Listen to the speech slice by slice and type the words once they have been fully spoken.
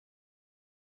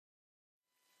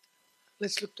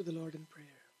Let's look to the Lord in prayer.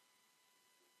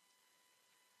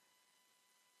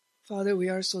 Father, we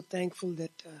are so thankful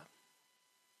that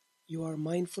you are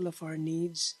mindful of our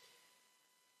needs.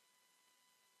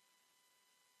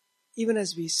 Even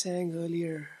as we sang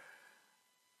earlier,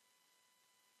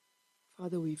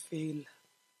 Father, we fail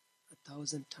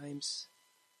 1,000 times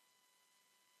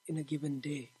in a given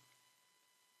day.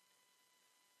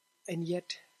 And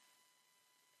yet,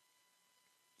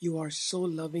 you are so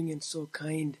loving and so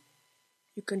kind.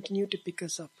 You continue to pick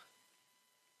us up.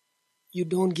 You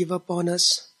don't give up on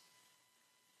us.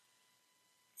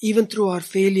 Even through our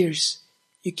failures,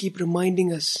 you keep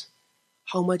reminding us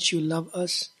how much you love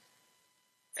us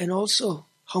and also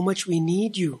how much we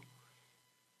need you.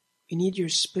 We need your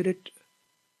Spirit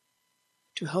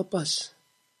to help us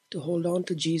to hold on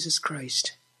to Jesus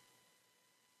Christ.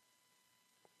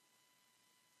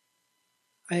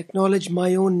 I acknowledge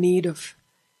my own need of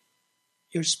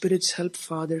your Spirit's help,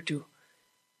 Father, to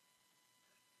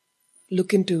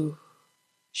look into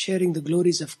sharing the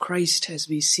glories of Christ as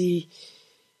we see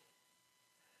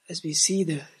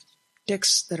the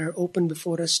texts that are open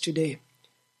before us today.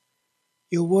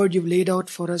 Your word you've laid out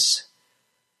for us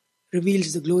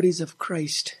reveals the glories of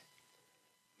Christ.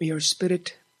 May your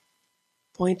Spirit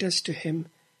point us to Him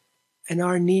and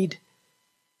our need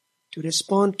to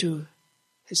respond to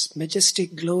His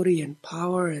majestic glory and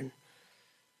power and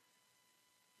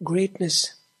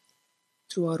greatness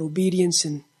through our obedience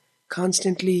and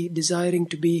constantly desiring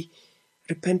to be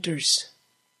repenters.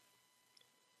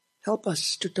 Help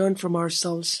us to turn from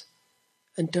ourselves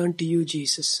and turn to you,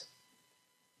 Jesus.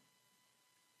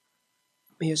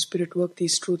 May your Spirit work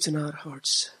these truths in our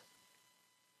hearts.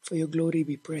 For your glory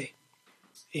we pray.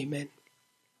 Amen.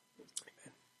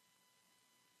 Amen.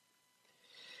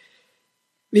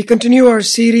 We continue our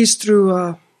series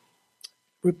through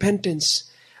repentance,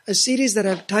 a series that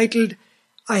I've titled,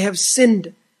 I Have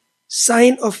Sinned,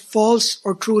 Sign of False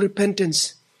or True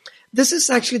Repentance. This is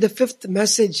actually the 5th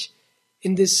message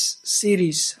in this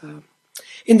series.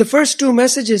 In the first 2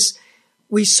 messages,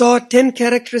 we saw 10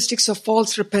 characteristics of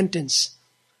false repentance.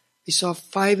 We saw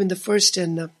 5 in the first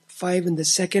and 5 in the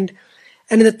second.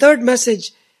 And in the third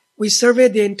message, we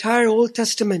surveyed the entire Old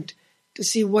Testament to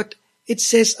see what it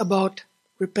says about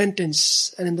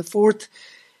repentance. And in the fourth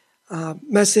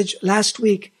message last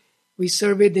week, we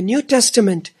surveyed the New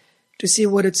Testament to see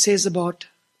what it says about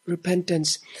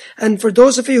repentance. And for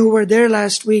those of you who were there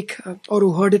last week or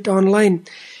who heard it online,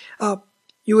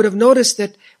 you would have noticed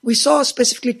that we saw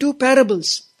specifically 2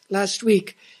 parables last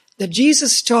week that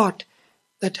Jesus taught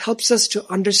that helps us to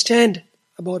understand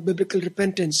about biblical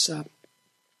repentance.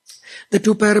 The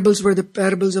 2 parables were the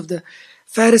parables of the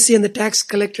Pharisee and the tax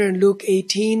collector in Luke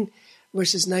 18,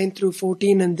 verses 9 through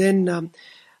 14, and then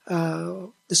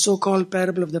the so-called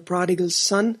parable of the prodigal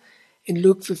son in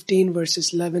Luke 15,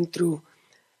 verses 11 through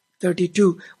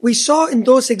 32. We saw in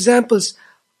those examples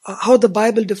how the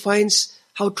Bible defines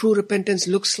how true repentance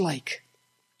looks like.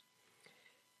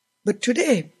 But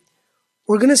today,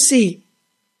 we're going to see,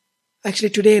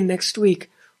 actually today and next week,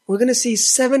 we're going to see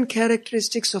 7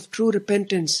 characteristics of true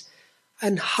repentance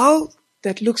and how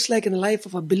that looks like in the life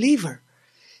of a believer.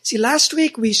 See, last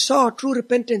week we saw true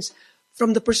repentance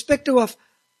from the perspective of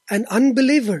an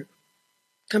unbeliever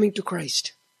coming to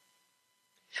Christ.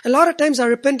 A lot of times our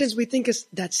repentance we think is,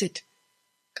 that's it,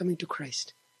 coming to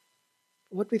Christ.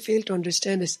 What we fail to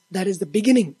understand is that is the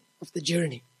beginning of the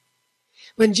journey.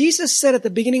 When Jesus said at the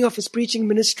beginning of his preaching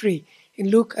ministry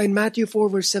in Matthew 4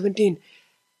 verse 17,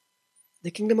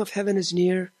 the kingdom of heaven is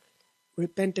near,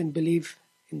 repent and believe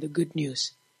in the good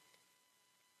news.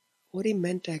 What he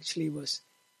meant actually was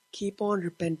keep on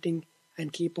repenting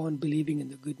and keep on believing in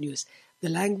the good news. The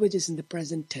language is in the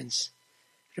present tense.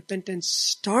 Repentance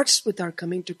starts with our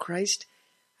coming to Christ,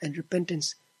 and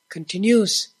repentance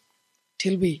continues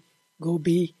till we go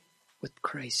be with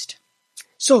Christ.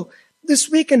 So, this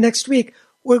week and next week,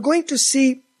 we're going to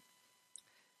see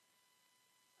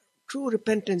true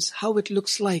repentance, how it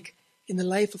looks like in the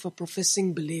life of a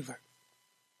professing believer.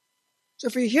 So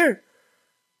if you're here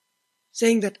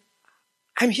saying that,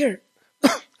 I'm here,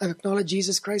 I've acknowledged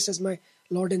Jesus Christ as my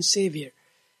Lord and Savior,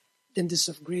 then this is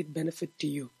of great benefit to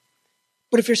you.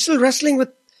 But if you're still wrestling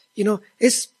with,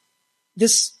 is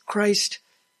this Christ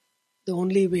the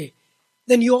only way?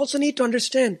 Then you also need to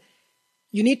understand,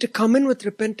 you need to come in with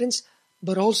repentance,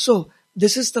 but also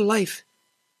this is the life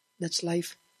that's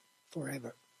life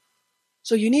forever.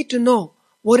 So you need to know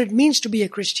what it means to be a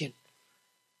Christian.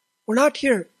 We're not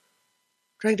here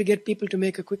trying to get people to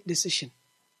make a quick decision.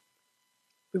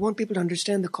 We want people to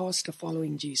understand the cost of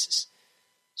following Jesus,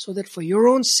 so that for your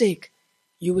own sake,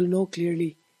 you will know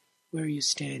clearly where you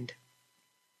stand.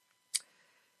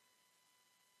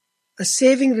 A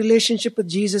saving relationship with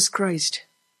Jesus Christ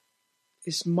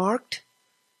is marked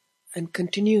and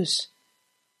continues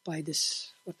by this,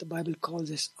 what the Bible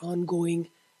calls as ongoing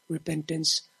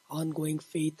repentance, ongoing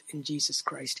faith in Jesus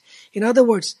Christ. In other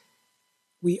words,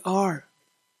 we are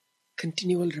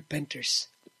continual repenters.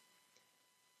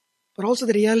 But also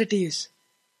the reality is,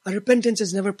 our repentance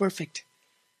is never perfect.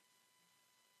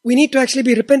 We need to actually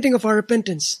be repenting of our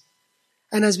repentance.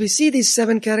 And as we see these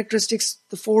 7 characteristics,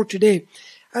 the 4 today,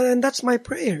 and that's my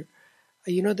prayer,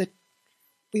 that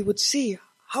we would see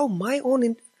how my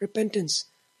own repentance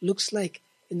looks like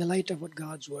in the light of what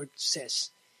God's Word says.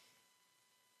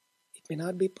 It may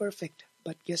not be perfect,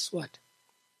 but guess what?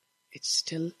 It's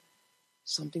still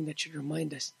something that should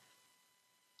remind us,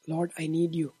 Lord, I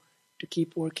need you to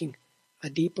keep working a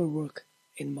deeper work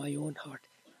in my own heart.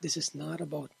 This is not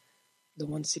about the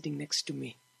one sitting next to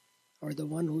me or the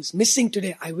one who's missing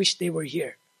today. I wish they were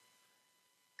here.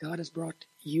 God has brought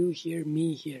you here,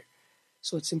 me here.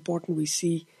 So it's important we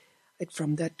see it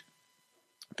from that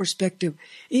perspective.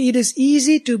 It is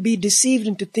easy to be deceived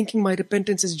into thinking my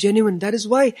repentance is genuine. That is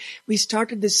why we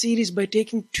started this series by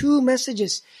taking 2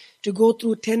 messages to go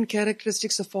through 10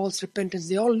 characteristics of false repentance.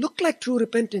 They all look like true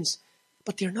repentance,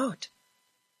 but they're not.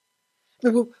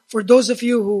 For those of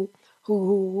you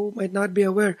who might not be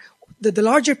aware, the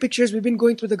larger pictures, we've been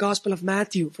going through the Gospel of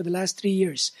Matthew for the last 3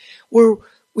 years, where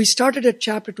we started at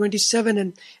chapter 27,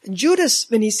 and Judas,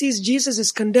 when he sees Jesus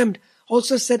is condemned,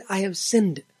 also said, I have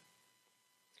sinned.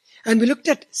 And we looked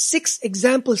at 6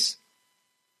 examples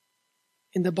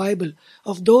in the Bible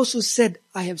of those who said,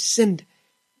 I have sinned,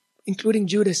 including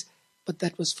Judas, but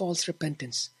that was false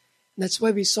repentance. And that's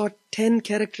why we saw 10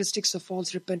 characteristics of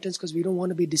false repentance, because we don't want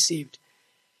to be deceived.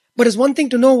 But it's one thing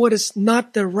to know what is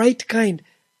not the right kind,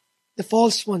 the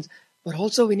false ones, but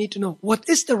also we need to know what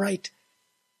is the right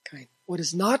kind. What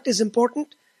is not is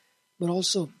important, but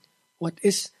also what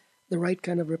is the right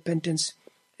kind of repentance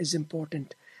is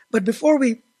important. But before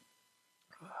we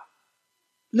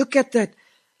look at that,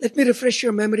 let me refresh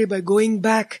your memory by going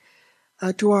back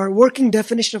to our working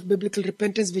definition of biblical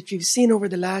repentance, which we've seen over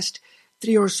the last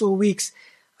 3 or so weeks.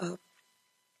 I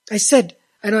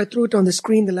know I threw it on the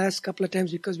screen the last couple of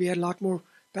times because we had a lot more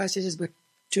passages, but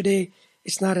today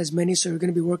it's not as many, so we're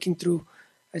going to be working through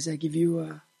as I give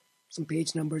you some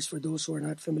page numbers for those who are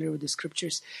not familiar with the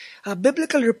scriptures.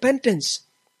 Biblical repentance,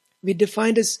 we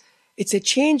defined as it's a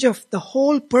change of the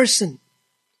whole person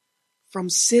from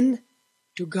sin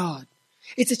to God.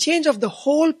 It's a change of the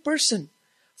whole person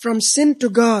from sin to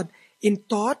God in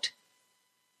thought,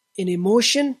 in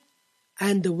emotion,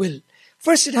 and the will.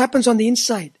 First, it happens on the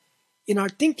inside. In our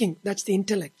thinking, that's the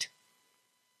intellect.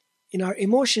 In our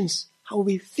emotions, how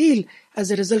we feel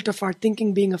as a result of our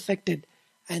thinking being affected,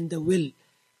 and the will.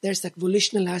 There's that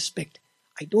volitional aspect.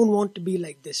 I don't want to be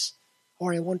like this,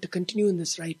 or I want to continue in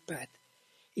this right path.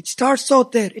 It starts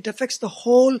out there. It affects the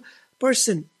whole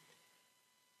person.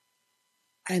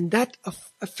 And that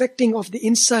affecting of the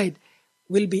inside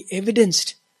will be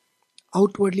evidenced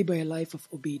outwardly by a life of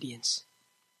obedience.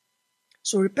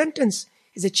 So repentance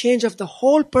is a change of the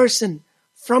whole person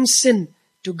from sin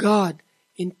to God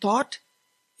in thought,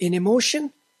 in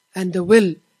emotion, and the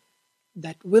will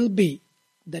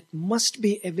that must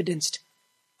be evidenced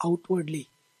outwardly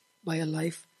by a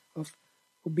life of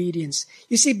obedience.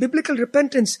 You see, biblical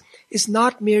repentance is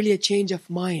not merely a change of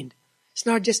mind. It's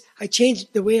not just, I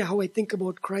changed the way how I think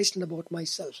about Christ and about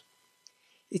myself.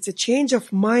 It's a change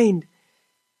of mind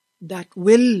that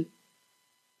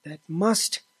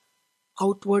must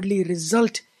outwardly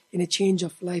result in a change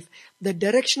of life. The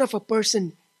direction of a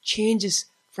person changes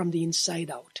from the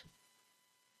inside out.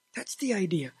 That's the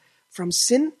idea. From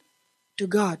sin to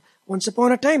God. Once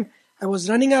upon a time, I was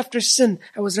running after sin.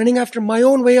 I was running after my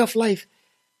own way of life.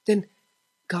 Then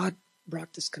God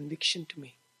brought this conviction to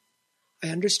me. I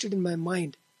understood in my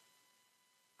mind,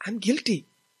 I'm guilty.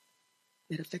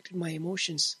 It affected my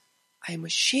emotions. I am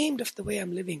ashamed of the way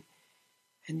I'm living.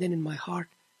 And then in my heart,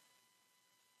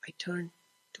 I turned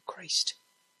to Christ.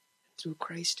 Through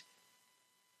Christ,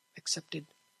 accepted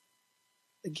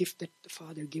the gift that the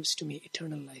Father gives to me,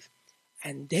 eternal life.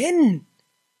 And then,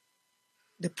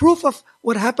 the proof of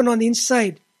what happened on the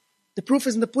inside, the proof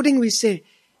is in the pudding, we say.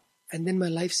 And then my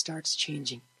life starts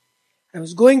changing. I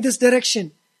was going this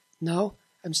direction. Now,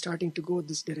 I'm starting to go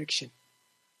this direction.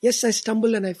 Yes, I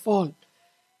stumble and I fall,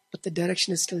 but the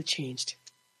direction is still changed.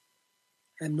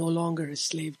 I'm no longer a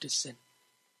slave to sin.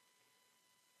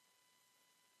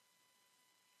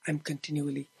 I'm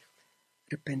continually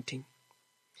repenting.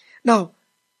 Now,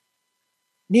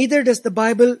 neither does the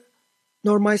Bible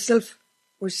nor myself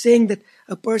were saying that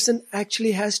a person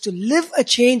actually has to live a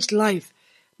changed life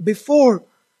before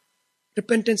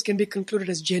repentance can be concluded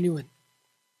as genuine.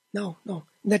 No.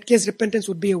 In that case, repentance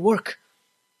would be a work.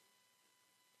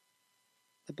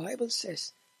 The Bible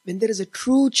says when there is a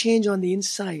true change on the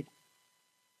inside,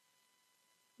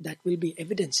 that will be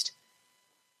evidenced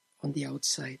on the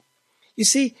outside. You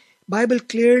see, Bible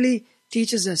clearly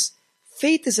teaches us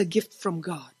faith is a gift from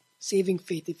God. Saving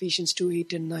faith, Ephesians 2,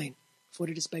 8 and 9. For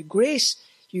it is by grace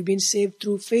you've been saved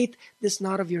through faith, this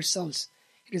not of yourselves.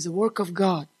 It is a work of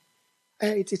God.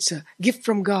 It's a gift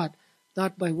from God,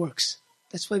 not by works.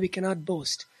 That's why we cannot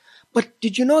boast. But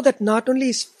did you know that not only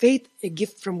is faith a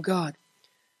gift from God,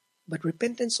 but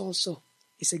repentance also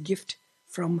is a gift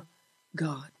from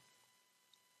God.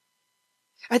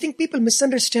 I think people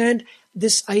misunderstand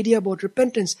this idea about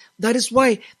repentance. That is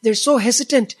why they're so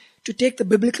hesitant to take the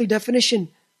biblical definition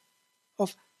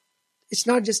of it's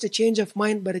not just a change of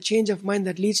mind, but a change of mind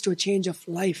that leads to a change of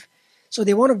life. So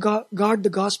they want to guard the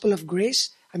gospel of grace.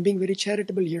 I'm being very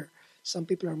charitable here. Some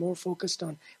people are more focused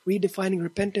on redefining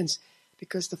repentance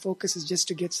because the focus is just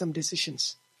to get some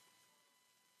decisions.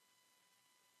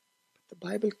 But the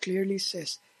Bible clearly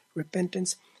says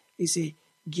repentance is a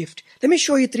gift. Let me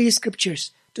show you 3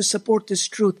 scriptures to support this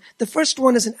truth. The first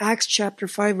one is in Acts chapter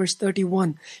 5 verse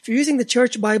 31. If you're using the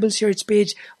church Bibles here, it's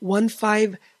page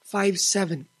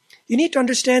 1557. You need to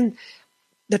understand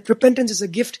that repentance is a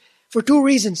gift for 2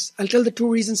 reasons. I'll tell the 2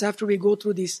 reasons after we go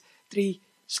through these 3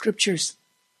 scriptures.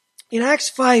 In Acts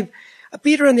 5,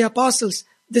 Peter and the apostles,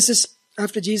 this is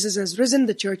after Jesus has risen,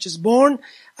 the church is born,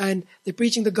 and they're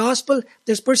preaching the gospel.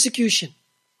 There's persecution.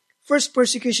 First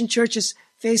persecution church is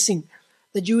facing.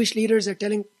 The Jewish leaders are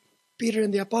telling Peter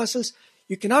and the apostles,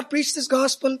 you cannot preach this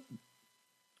gospel.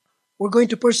 We're going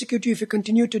to persecute you if you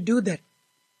continue to do that.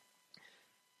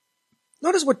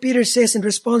 Notice what Peter says in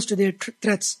response to their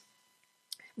threats.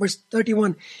 Verse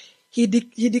 31. He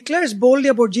declares boldly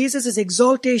about Jesus'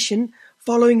 exaltation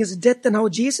following his death and how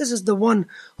Jesus is the one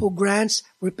who grants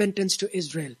repentance to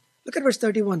Israel. Look at verse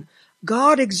 31.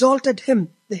 God exalted him,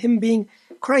 the him being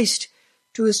Christ,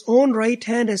 to his own right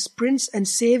hand as Prince and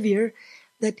Savior,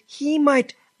 that he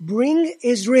might bring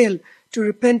Israel to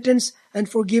repentance and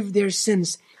forgive their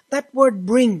sins. That word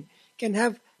bring can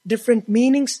have different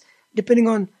meanings depending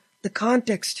on the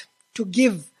context. To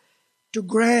give, to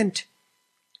grant,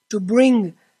 to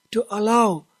bring, to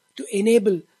allow, to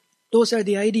enable. Those are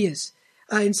the ideas.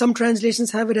 In some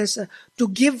translations have it as to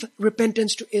give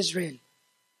repentance to Israel.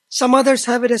 Some others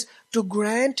have it as to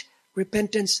grant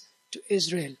repentance to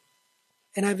Israel.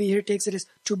 NIV here takes it as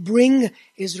to bring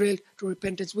Israel to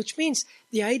repentance, which means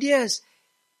the idea is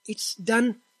it's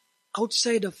done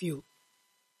outside of you.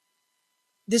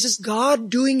 This is God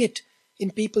doing it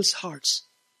in people's hearts.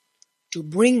 To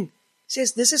bring,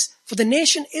 says this is for the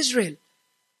nation Israel.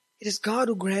 It is God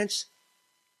who grants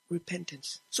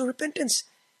repentance. So repentance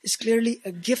is clearly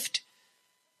a gift,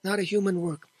 not a human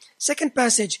work. Second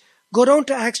passage, go down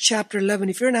to Acts chapter 11.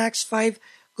 If you're in Acts 5,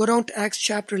 go down to Acts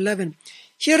chapter 11.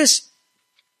 Here is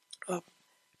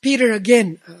Peter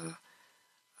again,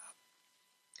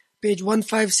 page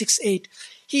 1568.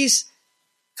 He's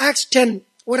Acts 10.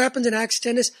 What happens in Acts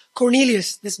 10 is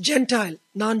Cornelius, this Gentile,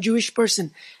 non-Jewish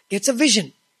person, gets a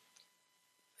vision.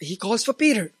 He calls for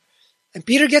Peter. And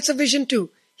Peter gets a vision too.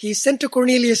 He's sent to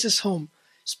Cornelius' home.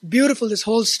 It's beautiful, this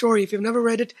whole story. If you've never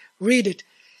read it, read it.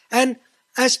 And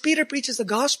as Peter preaches the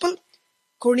gospel,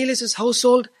 Cornelius'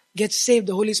 household gets saved.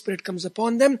 The Holy Spirit comes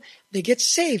upon them. They get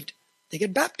saved. They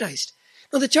get baptized.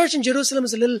 Now the church in Jerusalem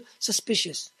is a little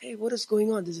suspicious. Hey, what is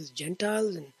going on? This is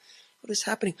Gentiles and what is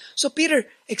happening? So Peter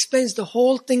explains the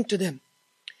whole thing to them.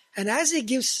 And as he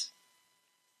gives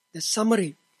the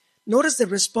summary, notice the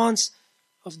response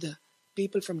of the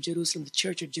people from Jerusalem, the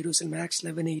church at Jerusalem, Acts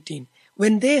 11:18.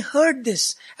 When they heard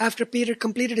this, after Peter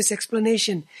completed his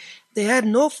explanation, they had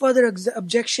no further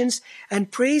objections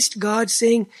and praised God,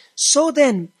 saying, so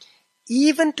then,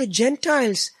 even to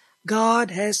Gentiles, God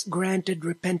has granted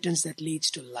repentance that leads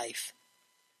to life.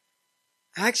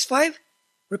 Acts 5,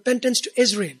 repentance to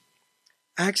Israel.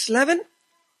 Acts 11,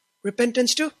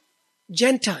 repentance to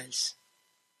Gentiles.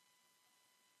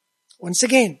 Once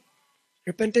again,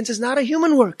 repentance is not a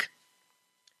human work.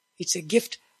 It's a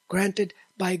gift granted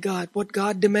by God. What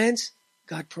God demands,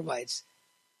 God provides.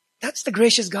 That's the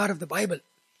gracious God of the Bible.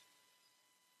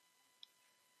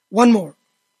 One more.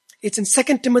 It's in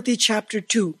 2 Timothy chapter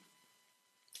 2.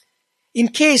 In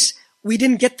case we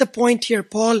didn't get the point here,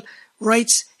 Paul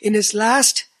writes in his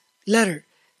last letter,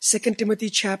 2 Timothy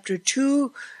chapter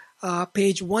 2,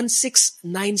 page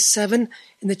 1697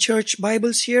 in the church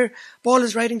Bibles here. Paul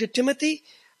is writing to Timothy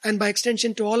and by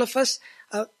extension to all of us.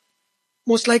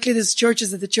 Most likely this church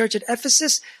is the church at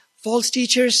Ephesus. False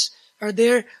teachers are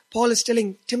there. Paul is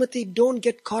telling Timothy, don't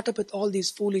get caught up with all these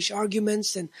foolish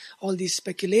arguments and all these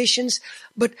speculations.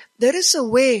 But there is a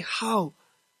way how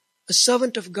a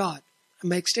servant of God, and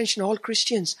by extension all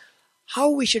Christians, how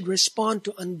we should respond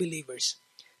to unbelievers.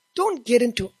 Don't get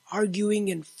into arguing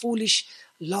and foolish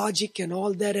logic and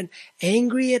all that and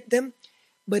angry at them,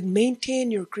 but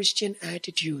maintain your Christian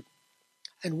attitude.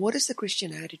 And what is the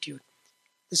Christian attitude?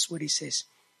 This is what he says.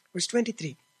 Verse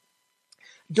 23.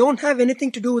 Don't have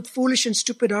anything to do with foolish and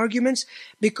stupid arguments,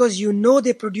 because you know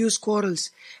they produce quarrels.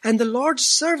 And the Lord's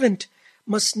servant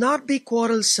must not be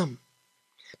quarrelsome,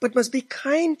 but must be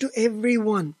kind to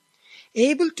everyone,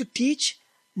 able to teach,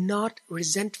 not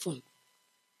resentful.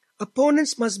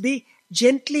 Opponents must be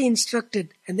gently instructed,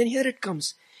 and then here it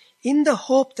comes, in the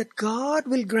hope that God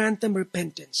will grant them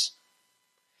repentance.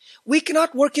 We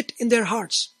cannot work it in their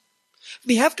hearts.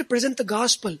 We have to present the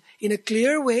gospel in a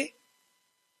clear way,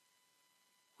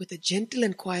 with a gentle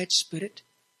and quiet spirit,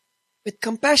 with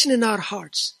compassion in our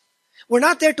hearts. We're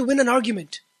not there to win an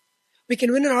argument. We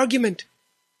can win an argument,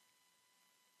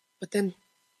 but then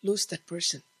lose that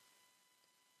person.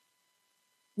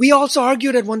 We also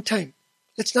argued at one time.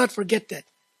 Let's not forget that.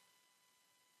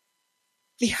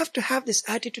 We have to have this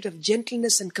attitude of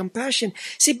gentleness and compassion.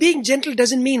 See, being gentle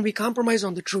doesn't mean we compromise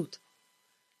on the truth.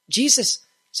 Jesus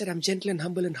said, I'm gentle and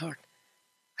humble in heart.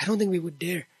 I don't think we would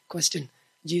dare question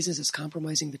Jesus is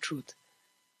compromising the truth.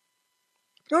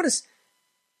 Notice,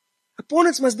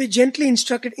 opponents must be gently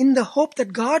instructed in the hope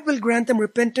that God will grant them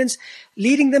repentance,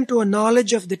 leading them to a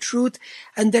knowledge of the truth,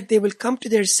 and that they will come to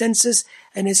their senses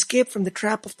and escape from the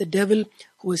trap of the devil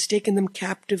who has taken them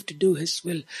captive to do his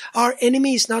will. Our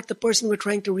enemy is not the person we're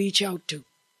trying to reach out to.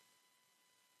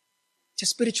 It's a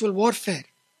spiritual warfare.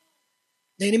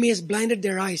 The enemy has blinded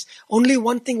their eyes. Only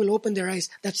one thing will open their eyes.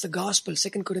 That's the gospel,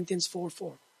 2 Corinthians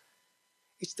 4:4.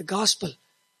 It's the gospel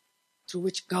through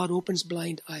which God opens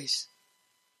blind eyes.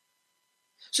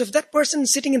 So if that person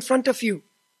is sitting in front of you,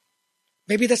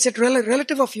 maybe that's a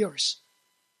relative of yours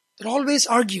that always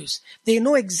argues. They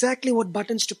know exactly what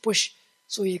buttons to push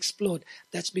so he explode.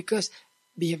 That's because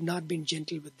we have not been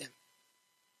gentle with them.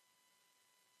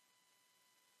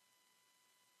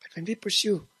 But when we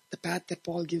pursue the path that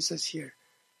Paul gives us here,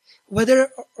 whether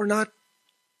or not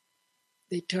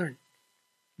they turn,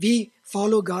 we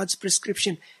follow God's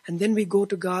prescription, and then we go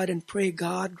to God and pray,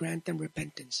 God grant them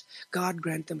repentance. God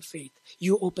grant them faith.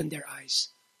 You open their eyes.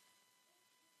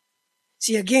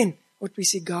 See again what we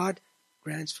see, God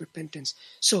grants repentance.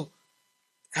 So,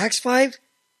 Acts 5,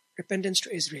 repentance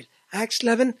to Israel. Acts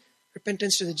 11,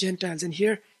 repentance to the Gentiles. And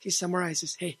here he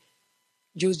summarizes, hey,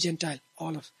 Jews, Gentile,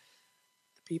 all of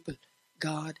the people,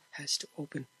 God has to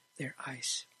open their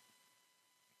eyes.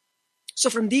 So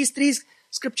from these three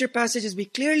scripture passages, we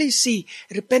clearly see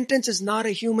repentance is not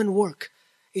a human work.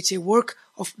 It's a work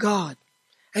of God.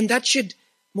 And that should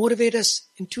motivate us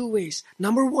in two ways.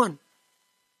 Number one,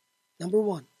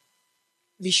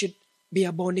 we should be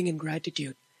abounding in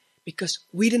gratitude, because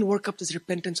we didn't work up this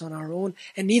repentance on our own,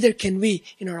 and neither can we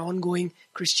in our ongoing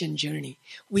Christian journey.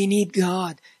 We need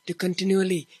God to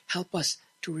continually help us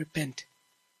to repent.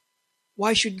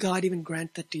 Why should God even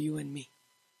grant that to you and me?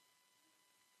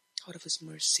 Out of His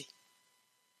mercy.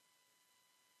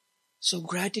 So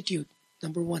gratitude,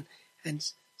 number one. And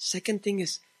second thing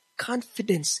is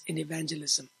confidence in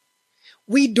evangelism.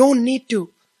 We don't need to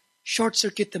short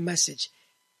circuit the message.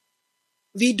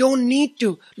 We don't need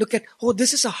to look at, oh,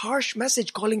 this is a harsh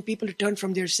message calling people to turn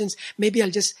from their sins. Maybe I'll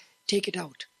just take it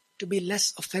out to be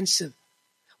less offensive.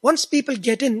 Once people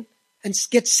get in and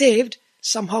get saved,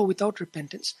 somehow without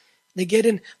repentance, they get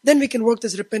in, then we can work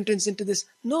this repentance into this.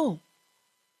 No.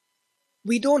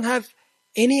 We don't have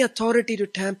any authority to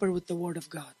tamper with the Word of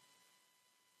God.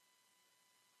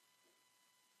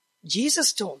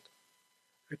 Jesus told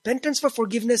repentance for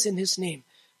forgiveness in His name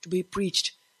to be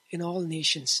preached in all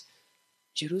nations.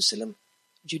 Jerusalem,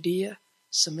 Judea,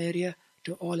 Samaria,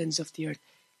 to all ends of the earth.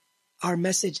 Our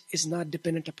message is not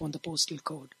dependent upon the postal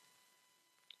code.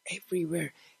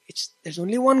 Everywhere. There's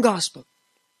only one gospel.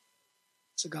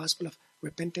 It's the gospel of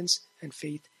repentance and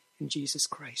faith in Jesus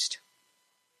Christ.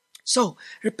 So,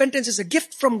 repentance is a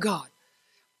gift from God.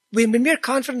 When we are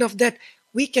confident of that,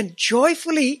 we can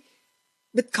joyfully,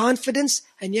 with confidence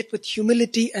and yet with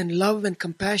humility and love and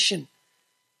compassion,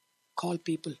 call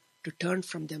people to turn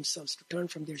from themselves, to turn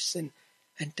from their sin,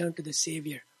 and turn to the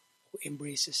Savior who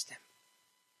embraces them.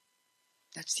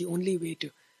 That's the only way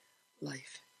to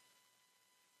life.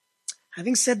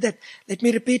 Having said that, let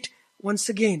me repeat once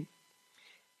again.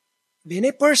 When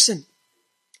a person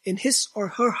in his or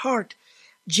her heart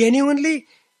genuinely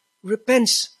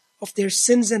repents of their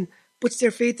sins and puts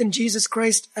their faith in Jesus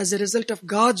Christ as a result of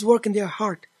God's work in their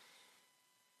heart,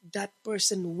 that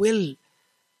person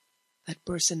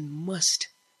must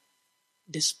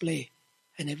display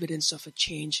an evidence of a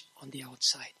change on the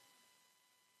outside.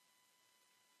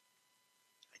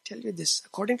 I tell you this,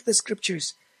 according to the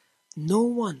scriptures, no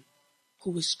one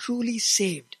who is truly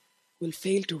saved will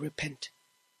fail to repent,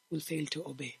 will fail to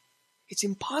obey. It's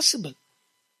impossible.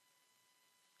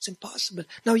 It's impossible.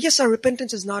 Now, yes, our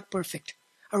repentance is not perfect.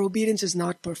 Our obedience is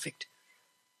not perfect.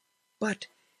 But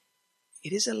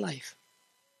it is a life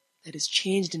that is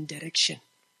changed in direction,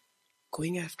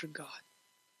 going after God.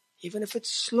 Even if it's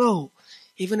slow,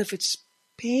 even if it's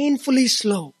painfully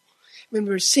slow. When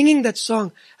we're singing that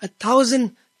song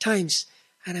 1,000 times,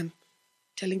 and I'm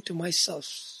telling to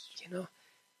myself,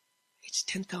 it's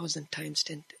 10,000 times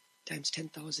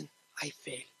 10,000, I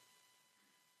fail.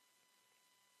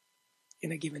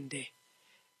 In a given day.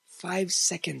 5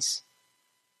 seconds,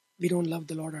 we don't love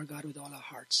the Lord our God with all our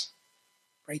hearts.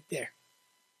 Right there.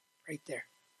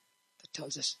 That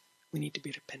tells us we need to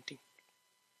be repenting.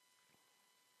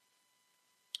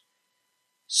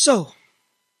 So,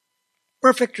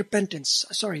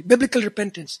 biblical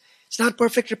repentance. It's not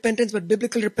perfect repentance, but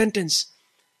biblical repentance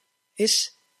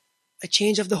is a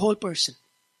change of the whole person,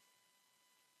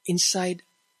 inside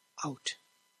out.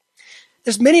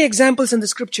 There's many examples in the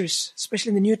scriptures, especially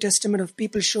in the New Testament, of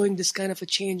people showing this kind of a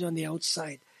change on the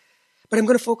outside. But I'm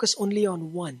going to focus only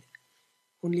on one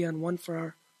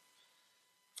for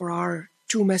our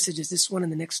 2 messages, this one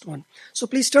and the next one. So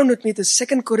please turn with me to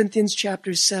 2 Corinthians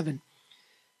chapter 7.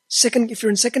 If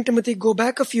you're in 2 Timothy, go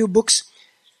back a few books.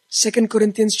 2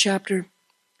 Corinthians chapter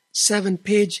 7,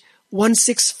 page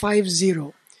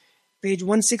 1650. Page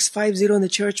 1650 in the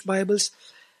church Bibles.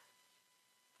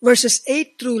 Verses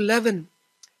 8 through 11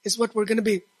 is what we're going to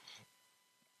be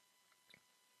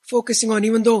focusing on,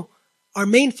 even though our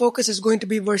main focus is going to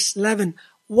be verse 11.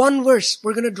 One verse,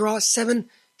 we're going to draw 7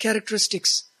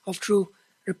 characteristics of true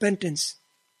repentance.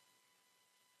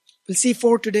 We'll see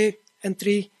 4 today and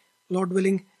 3, Lord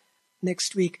willing,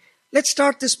 next week. Let's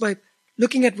start this by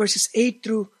looking at verses 8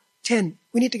 through 10.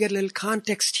 We need to get a little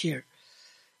context here.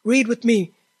 Read with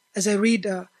me as I read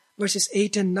verses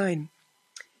 8 and 9.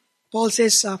 Paul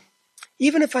says,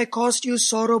 even if I caused you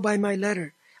sorrow by my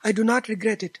letter, I do not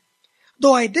regret it.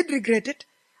 Though I did regret it,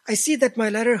 I see that my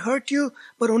letter hurt you,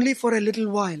 but only for a little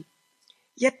while.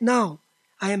 Yet now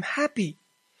I am happy,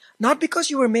 not because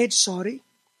you were made sorry,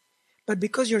 but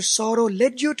because your sorrow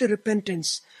led you to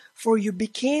repentance, for you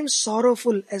became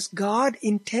sorrowful as God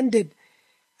intended,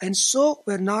 and so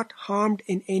were not harmed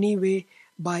in any way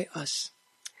by us.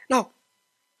 Now,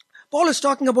 Paul is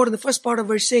talking about in the first part of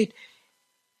verse 8,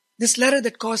 this letter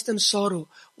that caused them sorrow.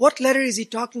 What letter is he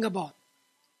talking about?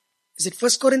 Is it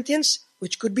 1 Corinthians,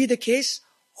 which could be the case?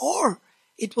 Or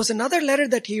it was another letter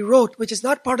that he wrote, which is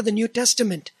not part of the New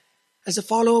Testament, as a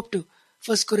follow-up to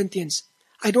 1 Corinthians.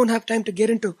 I don't have time to get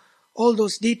into all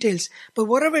those details. But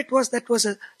whatever it was, that was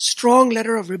a strong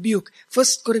letter of rebuke. 1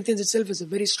 Corinthians itself is a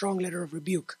very strong letter of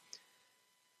rebuke.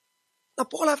 Now,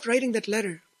 Paul, after writing that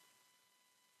letter,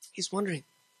 he's wondering,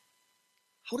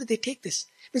 how did they take this?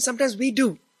 I mean, sometimes we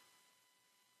do.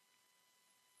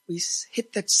 We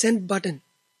hit that send button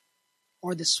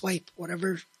or the swipe,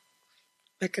 whatever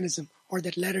mechanism, or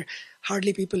that letter.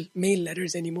 Hardly people mail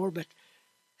letters anymore, but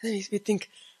then we think,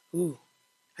 ooh,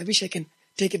 I wish I can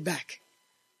take it back.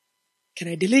 Can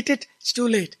I delete it? It's too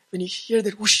late. When you hear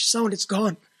that whoosh sound, it's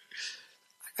gone.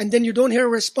 And then you don't hear a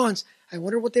response. I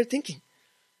wonder what they're thinking.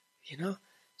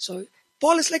 So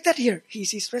Paul is like that here.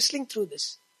 He's wrestling through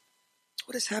this.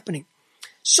 What is happening?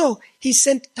 So he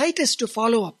sent Titus to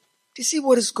follow up, to see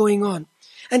what is going on.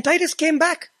 And Titus came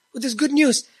back with this good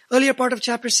news. Earlier part of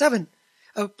chapter 7.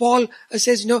 Paul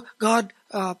says, God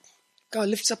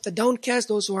lifts up the downcast,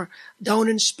 those who are down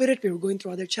in spirit. We were going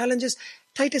through other challenges.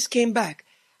 Titus came back.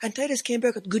 And Titus came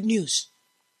back with good news.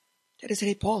 Titus said,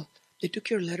 hey, Paul, they took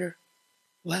your letter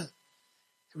well.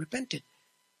 They repented.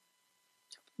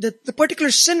 The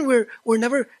particular sin we're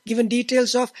never given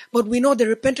details of, but we know they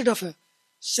repented of a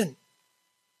sin.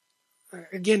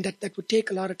 Again, that would take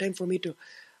a lot of time for me to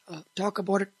talk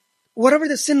about it. Whatever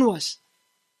the sin was,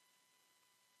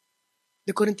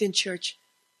 the Corinthian church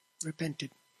repented.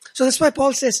 So that's why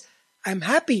Paul says, I'm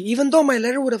happy, even though my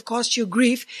letter would have caused you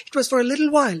grief, it was for a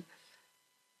little while.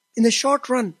 In the short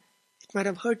run, it might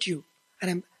have hurt you,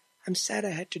 and I'm sad I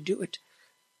had to do it.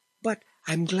 But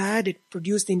I'm glad it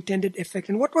produced the intended effect.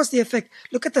 And what was the effect?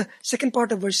 Look at the second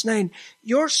part of verse 9.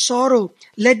 Your sorrow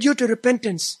led you to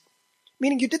repentance.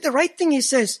 Meaning you did the right thing, he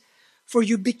says, for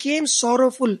you became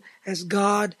sorrowful as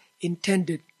God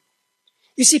intended.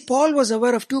 You see, Paul was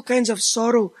aware of 2 kinds of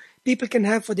sorrow people can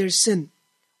have for their sin.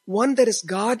 One that is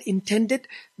God intended,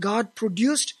 God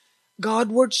produced,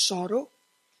 Godward sorrow,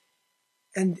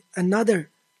 and another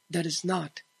that is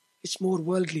not. It's more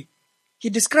worldly. He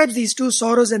describes these two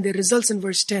sorrows and their results in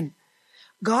verse 10.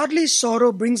 Godly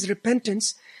sorrow brings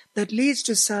repentance that leads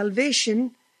to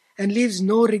salvation and leaves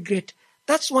no regret.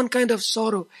 That's one kind of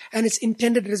sorrow and its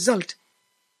intended result.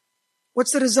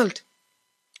 What's the result?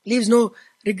 Leaves no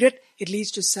regret. It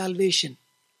leads to salvation,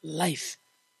 life.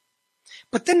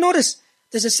 But then notice,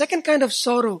 there's a second kind of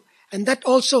sorrow, and that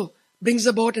also brings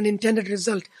about an intended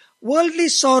result. Worldly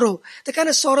sorrow, the kind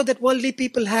of sorrow that worldly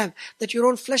people have, that your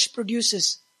own flesh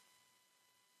produces.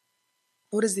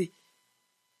 What is the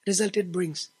result it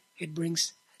brings? It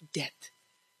brings death,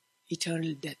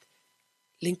 eternal death.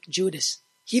 Link Judas.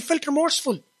 He felt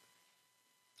remorseful.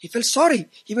 He felt sorry.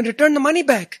 He even returned the money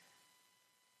back.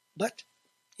 But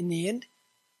in the end,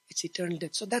 it's eternal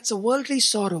death. So that's a worldly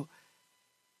sorrow.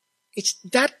 It's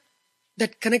that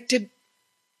connected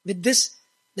with this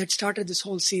that started this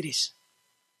whole series.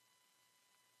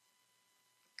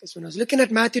 Because when I was looking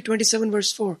at Matthew 27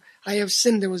 verse 4, I have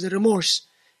sinned, there was a remorse.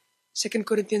 2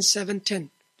 Corinthians 7:10,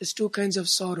 there's two kinds of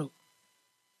sorrow.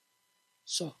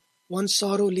 So, one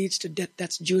sorrow leads to death.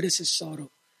 That's Judas' sorrow.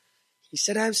 He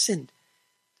said, I have sinned.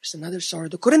 There's another sorrow.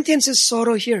 The Corinthians'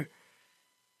 sorrow here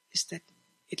is that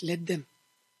it led them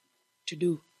to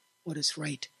do what is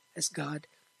right as God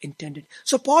intended.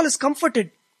 So Paul is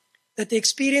comforted that they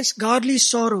experienced godly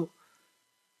sorrow.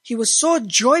 He was so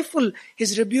joyful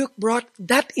his rebuke brought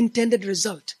that intended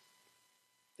result,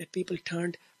 that people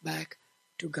turned back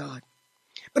to God.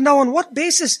 But now on what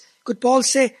basis could Paul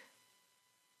say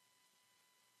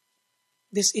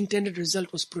this intended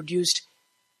result was produced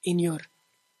in your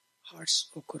hearts,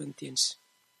 O Corinthians?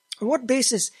 On what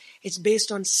basis? It's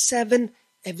based on 7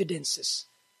 evidences,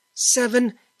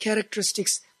 7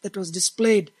 characteristics that was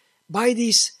displayed by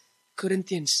these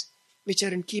Corinthians, which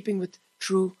are in keeping with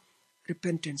true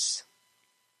repentance.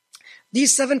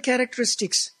 These 7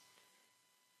 characteristics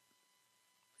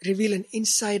reveal an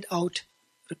inside-out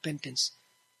repentance.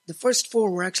 The first 4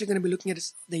 we're actually going to be looking at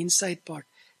the inside part.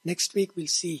 Next week we'll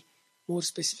see more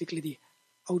specifically the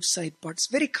outside part. It's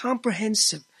very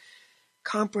comprehensive.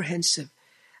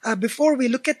 Before we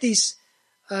look at these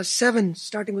 7,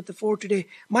 starting with the 4 today,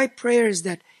 my prayer is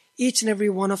that each and every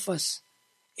one of us,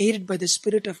 aided by the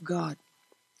Spirit of God,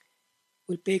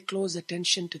 will pay close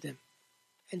attention to them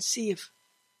and see if,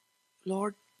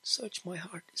 Lord, search my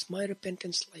heart. Is my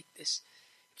repentance like this?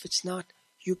 If it's not,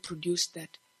 you produce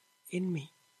that in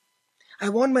me. I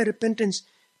want my repentance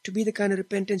to be the kind of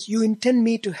repentance you intend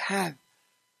me to have,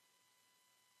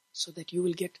 so that you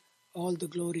will get all the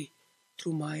glory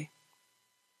through my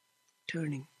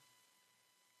turning.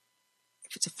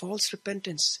 If it's a false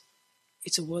repentance,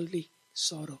 it's a worldly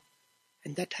sorrow,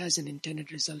 and that has an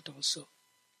intended result also,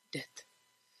 death.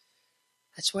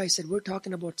 That's why I said we're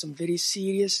talking about some very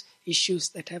serious issues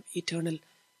that have eternal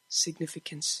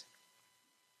significance.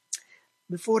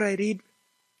 Before I read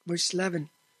verse 11,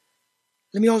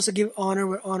 let me also give honor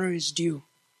where honor is due.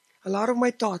 A lot of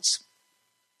my thoughts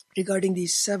regarding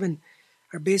these 7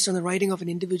 are based on the writing of an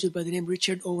individual by the name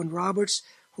Richard Owen Roberts,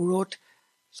 who wrote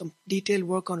some detailed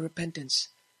work on repentance.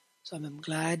 So I'm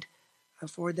glad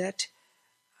for that.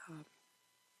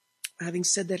 Having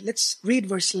said that, let's read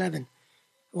verse 11.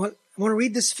 Well, I want to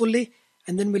read this fully,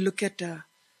 and then we'll look at the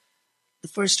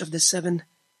first of the 7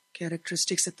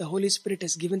 characteristics that the Holy Spirit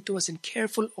has given to us in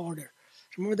careful order.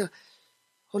 Remember, the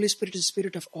Holy Spirit is a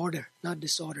spirit of order, not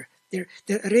disorder. They're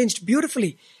arranged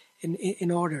beautifully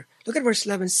in order. Look at verse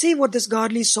 11. See what this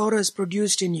godly sorrow has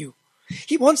produced in you.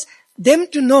 He wants them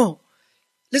to know.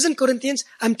 Listen, Corinthians,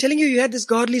 I'm telling you, you had this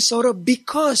godly sorrow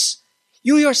because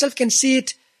you yourself can see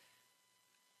it.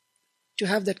 To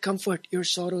have that comfort, your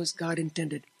sorrow is God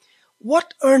intended.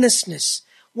 What earnestness,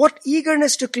 what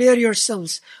eagerness to clear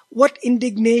yourselves, what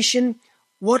indignation,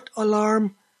 what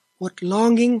alarm, what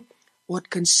longing, what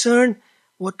concern,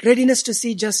 what readiness to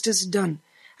see justice done.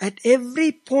 At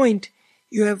every point,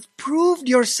 you have proved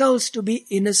yourselves to be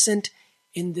innocent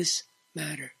in this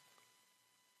matter.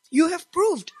 You have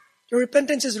proved your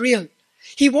repentance is real.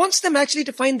 He wants them actually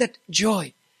to find that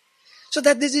joy. So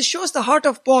that this shows the heart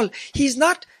of Paul. He's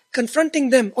not confronting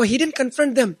them, or he didn't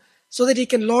confront them so that he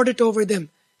can lord it over them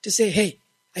to say, hey,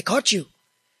 I caught you.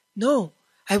 No,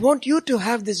 I want you to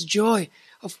have this joy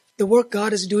of the work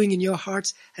God is doing in your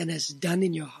hearts and has done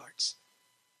in your hearts.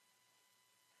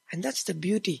 And that's the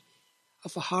beauty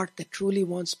of a heart that truly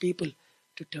wants people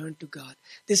to turn to God.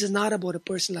 This is not about a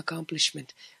personal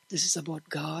accomplishment. This is about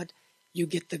God. You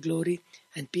get the glory,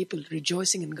 and people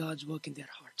rejoicing in God's work in their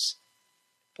hearts.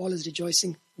 Paul is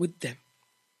rejoicing with them.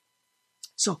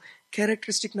 So,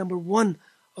 characteristic number 1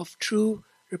 of true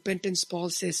repentance, Paul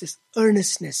says, is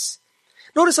earnestness.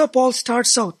 Notice how Paul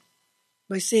starts out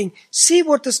by saying, see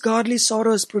what this godly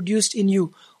sorrow has produced in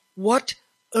you. What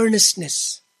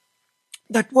earnestness.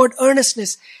 That word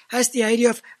earnestness has the idea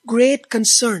of great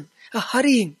concern, a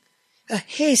hurrying, a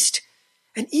haste,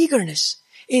 an eagerness.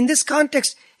 In this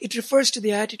context, it refers to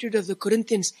the attitude of the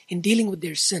Corinthians in dealing with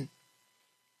their sin.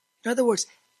 In other words,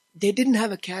 they didn't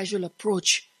have a casual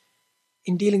approach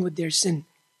in dealing with their sin.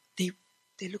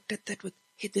 They looked at that with,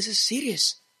 hey, this is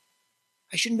serious.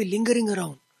 I shouldn't be lingering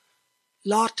around.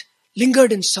 Lot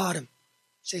lingered in Sodom.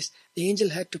 It says the angel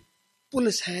had to pull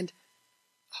his hand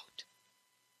out.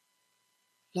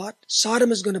 Lot,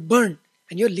 Sodom is going to burn,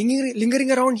 and you're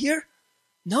lingering around here?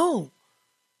 No.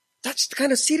 That's the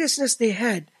kind of seriousness they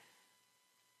had.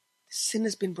 Sin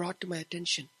has been brought to my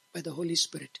attention by the Holy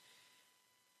Spirit.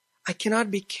 I cannot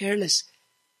be careless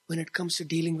when it comes to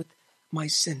dealing with my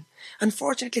sin.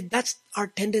 Unfortunately, that's our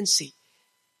tendency.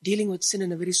 Dealing with sin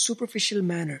in a very superficial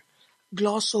manner.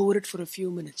 Gloss over it for a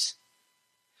few minutes.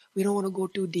 We don't want to go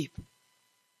too deep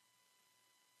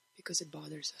because it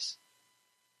bothers us.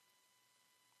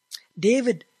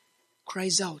 David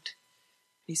cries out.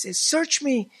 He says, search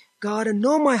me, God, and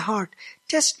know my heart.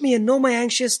 Test me and know my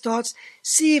anxious thoughts.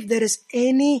 See if there is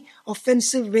any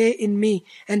offensive way in me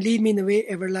and lead me in the way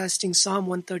everlasting. Psalm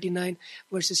 139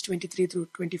 verses 23 through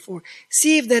 24.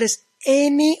 See if there is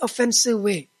any offensive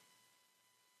way.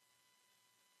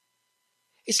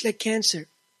 It's like cancer.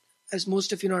 As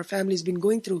most of you in our family has been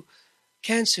going through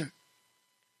cancer.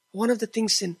 One of the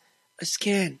things in a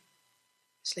scan,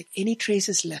 it's like any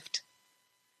traces left.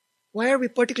 Why are we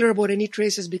particular about any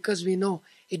traces? Because we know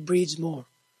it breeds more.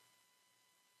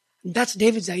 And that's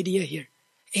David's idea here.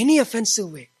 Any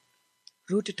offensive way,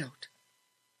 root it out.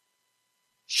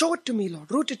 Show it to me, Lord.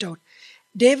 Root it out.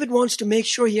 David wants to make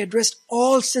sure he addressed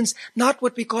all sins, not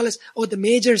what we call as, the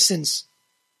major sins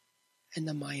and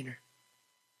the minor.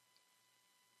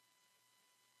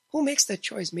 Who makes that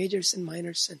choice, major sin,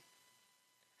 minor sin?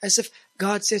 As if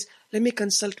God says, let me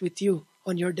consult with you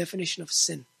on your definition of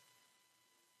sin.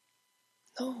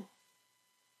 No.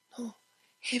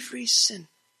 Every sin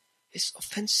is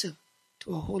offensive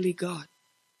to a holy God.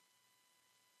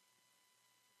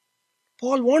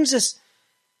 Paul warns us,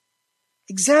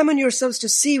 examine yourselves to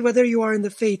see whether you are in the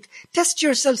faith. Test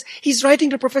yourselves. He's writing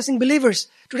to professing believers.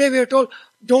 Today we are told,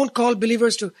 don't call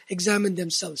believers to examine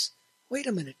themselves. Wait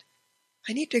a minute.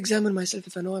 I need to examine myself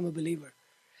if I know I'm a believer.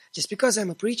 Just because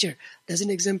I'm a preacher doesn't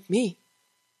exempt me.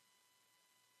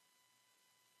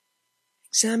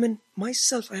 Examine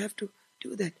myself. I have to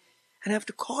do that. And I have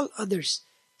to call others.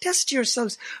 Test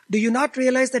yourselves. Do you not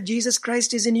realize that Jesus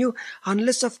Christ is in you?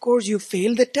 Unless, of course, you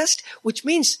fail the test. Which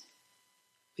means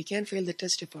we can't fail the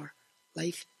test if our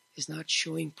life is not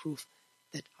showing proof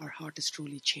that our heart is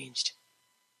truly changed.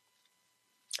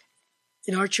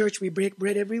 In our church, we break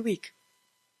bread every week.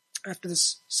 After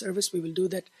this service, we will do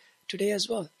that today as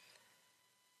well.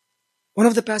 One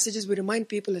of the passages we remind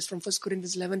people is from 1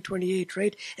 Corinthians 11:28,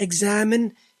 right?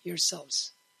 Examine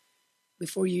yourselves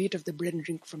before you eat of the bread and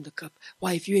drink from the cup.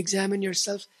 Why? If you examine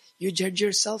yourself, you judge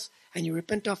yourself, and you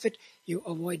repent of it, you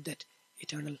avoid that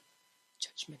eternal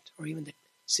judgment or even that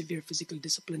severe physical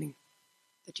disciplining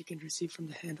that you can receive from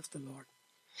the hand of the Lord.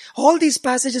 All these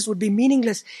passages would be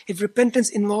meaningless if repentance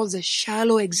involves a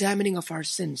shallow examining of our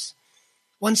sins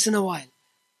once in a while.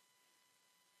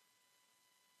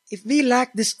 If we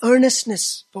lack this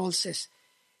earnestness, Paul says,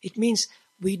 it means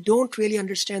we don't really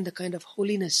understand the kind of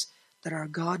holiness that our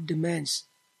God demands.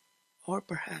 Or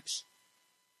perhaps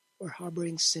we're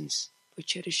harboring sins, we're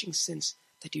cherishing sins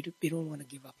that we don't want to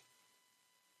give up.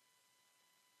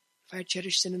 If I had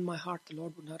cherished sin in my heart, the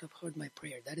Lord would not have heard my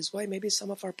prayer. That is why maybe some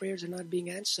of our prayers are not being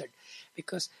answered,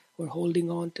 because we're holding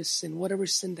on to sin, whatever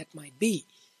sin that might be.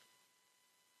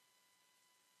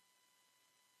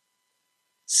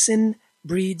 Sin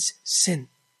breeds sin.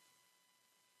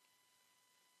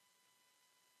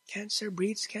 Cancer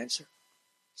breeds cancer.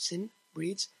 Sin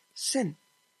breeds sin.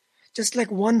 Just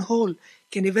like one hole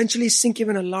can eventually sink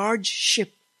even a large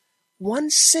ship,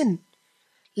 one sin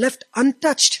left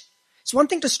untouched. It's one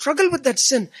thing to struggle with that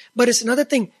sin, but it's another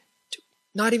thing to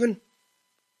not even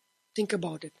think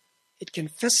about it. It can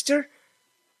fester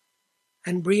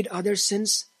and breed other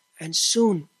sins, and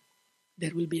soon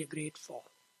there will be a great fall.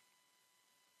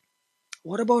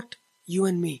 What about you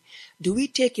and me? Do we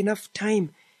take enough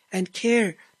time and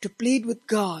care to plead with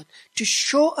God to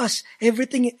show us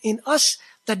everything in us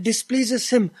that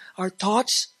displeases Him? Our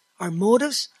thoughts, our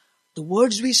motives, the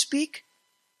words we speak,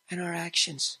 and our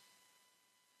actions.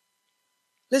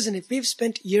 Listen, if we've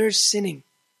spent years sinning,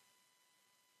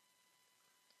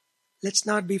 let's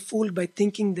not be fooled by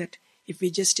thinking that if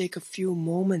we just take a few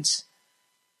moments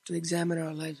to examine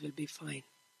our lives, we'll be fine.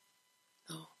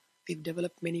 No, we've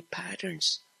developed many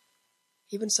patterns,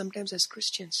 even sometimes as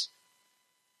Christians.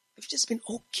 We've just been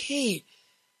okay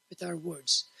with our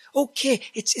words. Okay,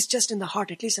 it's just in the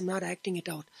heart. At least I'm not acting it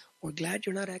out. We're glad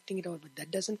you're not acting it out, but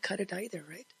that doesn't cut it either,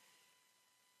 right?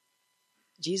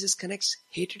 Jesus connects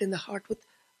hatred in the heart with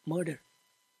murder.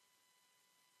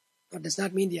 That does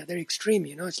not mean the other extreme,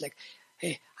 It's like,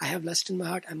 hey, I have lust in my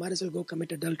heart, I might as well go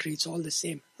commit adultery. It's all the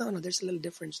same. No, there's a little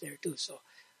difference there too. So,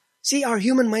 see, our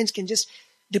human minds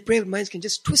depraved minds can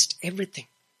just twist everything.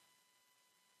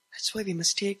 That's why we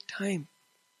must take time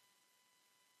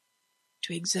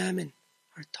to examine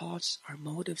our thoughts, our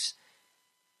motives,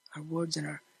 our words and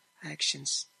our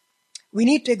actions. We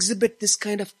need to exhibit this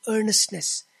kind of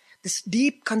earnestness, this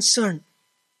deep concern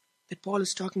that Paul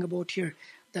is talking about here,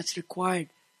 that's required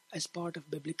as part of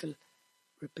biblical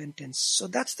repentance. So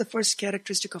that's the first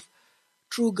characteristic of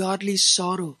true godly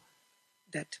sorrow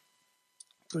that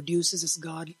produces this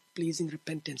God-pleasing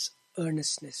repentance,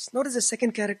 earnestness. Notice the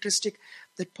second characteristic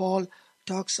that Paul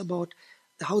talks about,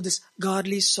 how this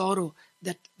godly sorrow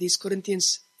that these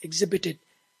Corinthians exhibited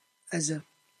as a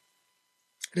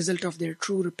result of their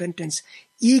true repentance,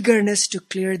 eagerness to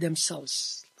clear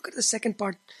themselves. Look at the second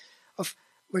part of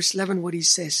verse 11, what he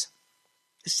says.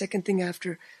 The second thing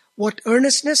after, what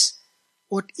earnestness,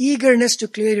 what eagerness to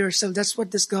clear yourself. That's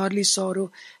what this godly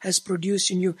sorrow has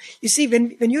produced in you. You see,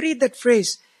 when you read that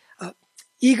phrase,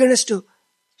 eagerness to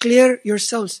clear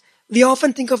yourselves, we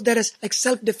often think of that as like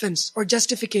self-defense or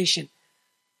justification.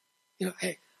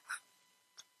 Hey,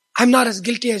 I'm not as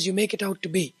guilty as you make it out to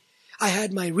be. I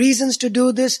had my reasons to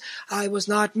do this. I was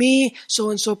not me.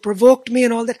 So-and-so provoked me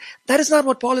and all that. That is not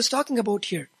what Paul is talking about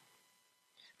here.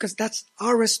 Because that's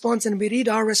our response, and we read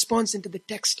our response into the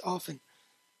text often.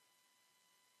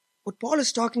 What Paul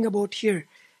is talking about here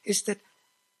is that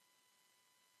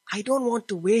I don't want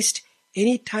to waste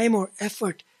any time or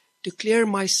effort to clear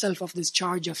myself of this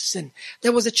charge of sin.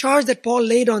 There was a charge that Paul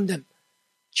laid on them.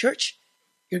 Church,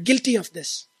 you're guilty of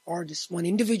this. Or this one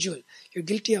individual, you're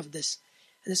guilty of this.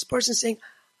 And this person is saying,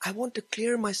 I want to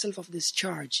clear myself of this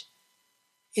charge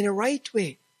in a right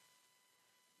way.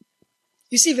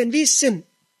 You see, when we sin,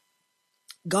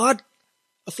 God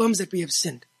affirms that we have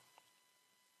sinned.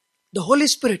 The Holy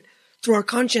Spirit, through our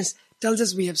conscience, tells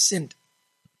us we have sinned.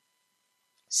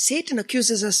 Satan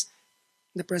accuses us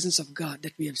in the presence of God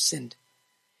that we have sinned.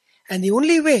 And the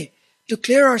only way to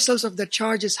clear ourselves of that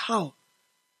charge is how?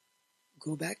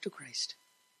 Go back to Christ.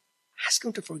 Ask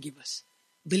Him to forgive us,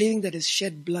 believing that His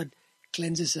shed blood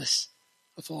cleanses us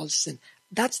of all sin.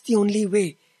 That's the only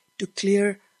way to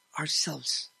clear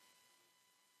ourselves.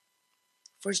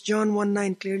 1 John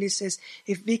 1:9 clearly says,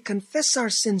 if we confess our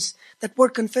sins, that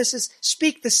word confesses,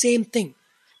 speak the same thing.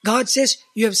 God says,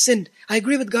 you have sinned. I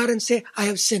agree with God and say, I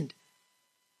have sinned.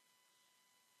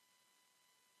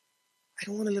 I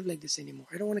don't want to live like this anymore.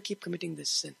 I don't want to keep committing this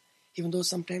sin. Even though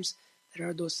sometimes there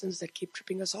are those sins that keep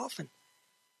tripping us often.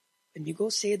 When we go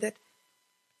say that,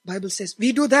 Bible says,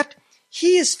 we do that,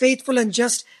 He is faithful and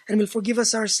just and will forgive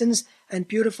us our sins and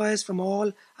purify us from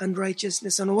all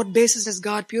unrighteousness. On what basis does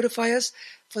God purify us?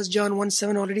 1 John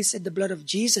 1:7 already said the blood of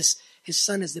Jesus, His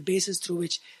Son, is the basis through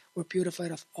which we're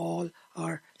purified of all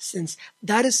our sins.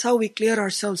 That is how we clear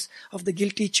ourselves of the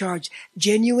guilty charge.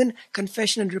 Genuine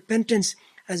confession and repentance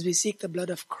as we seek the blood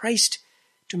of Christ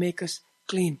to make us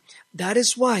clean. That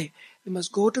is why we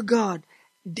must go to God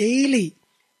daily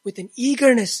with an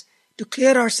eagerness to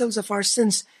clear ourselves of our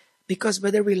sins, because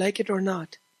whether we like it or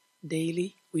not,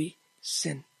 daily we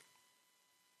sin.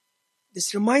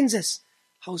 This reminds us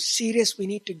how serious we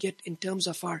need to get in terms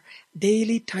of our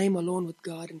daily time alone with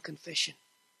God in confession.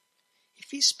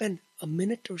 If we spend a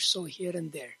minute or so here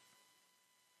and there,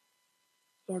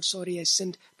 Lord, sorry I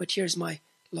sinned, but here's my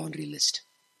laundry list.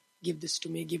 Give this to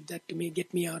me, give that to me,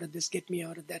 get me out of this, get me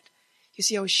out of that. You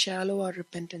see how shallow our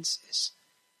repentance is.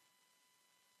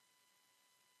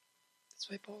 That's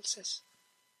why Paul says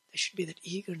there should be that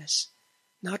eagerness,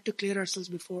 not to clear ourselves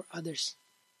before others,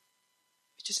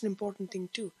 which is an important thing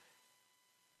too.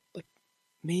 But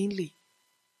mainly,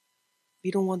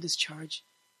 we don't want this charge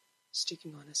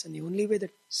sticking on us. And the only way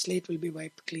that slate will be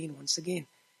wiped clean once again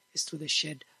is through the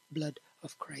shed blood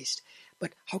of Christ.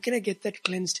 But how can I get that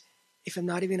cleansed if I'm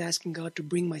not even asking God to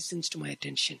bring my sins to my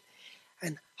attention?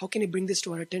 And how can He bring this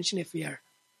to our attention if we are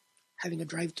having a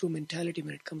drive-through mentality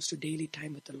when it comes to daily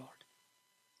time with the Lord?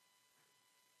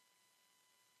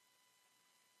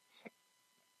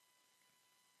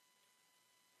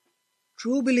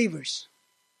 True believers,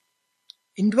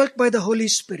 indwelt by the Holy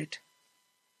Spirit,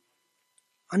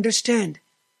 understand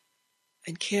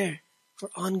and care for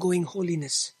ongoing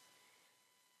holiness.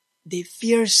 They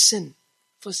fear sin,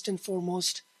 first and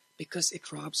foremost, because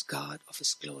it robs God of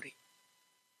His glory.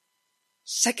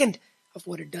 Second, of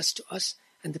what it does to us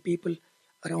and the people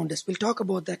around us. We'll talk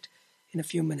about that in a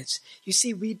few minutes. You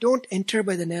see, we don't enter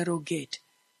by the narrow gate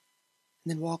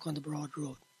and then walk on the broad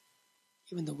road.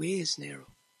 Even the way is narrow.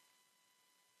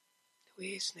 The way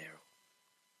is narrow.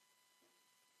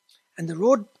 And that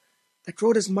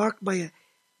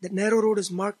narrow road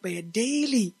is marked by a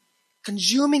daily,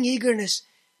 consuming eagerness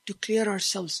to clear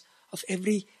ourselves of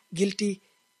every guilty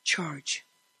charge.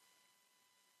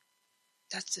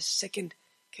 That's the second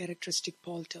characteristic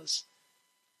Paul tells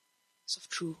us of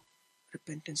true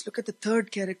repentance. Look at the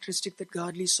third characteristic that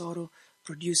godly sorrow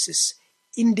produces: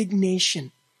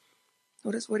 indignation.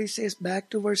 Notice what he says back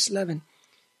to verse 11.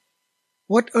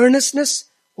 What earnestness,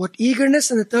 what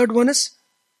eagerness, and the third one is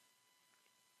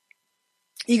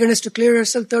eagerness to clear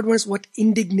yourself. Third one is what?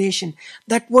 Indignation.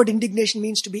 That word indignation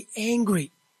means to be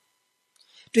angry,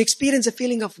 to experience a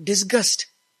feeling of disgust,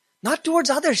 not towards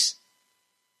others,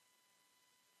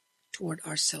 toward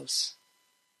ourselves.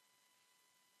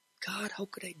 God, how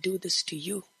could I do this to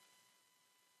you?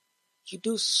 You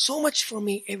do so much for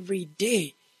me every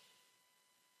day.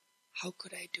 How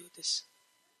could I do this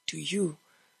to you?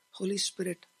 Holy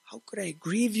Spirit, how could I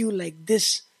grieve you like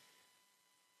this?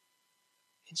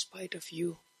 In spite of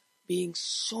you being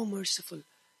so merciful,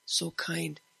 so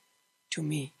kind to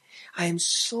me. I am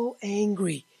so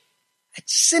angry at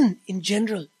sin in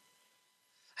general.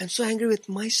 I'm so angry with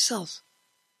myself.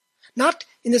 Not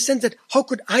in the sense that, how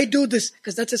could I do this?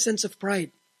 Because that's a sense of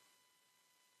pride.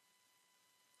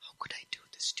 How could I do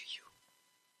this to you?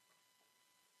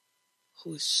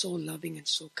 Who is so loving and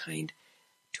so kind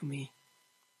to me.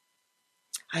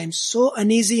 I am so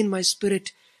uneasy in my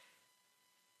spirit.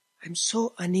 I'm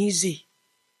so uneasy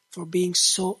for being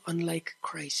so unlike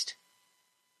Christ.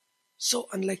 So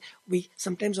unlike,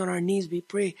 sometimes on our knees we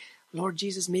pray, Lord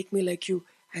Jesus, make me like you.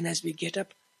 And as we get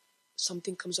up,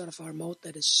 something comes out of our mouth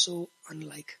that is so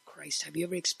unlike Christ. Have you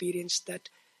ever experienced that?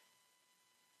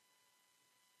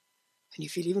 And you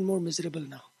feel even more miserable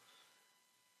now.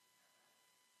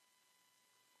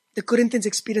 The Corinthians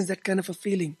experienced that kind of a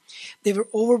feeling. They were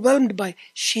overwhelmed by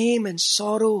shame and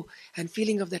sorrow and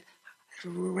feeling of that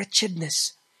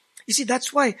wretchedness. You see,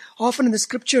 that's why often in the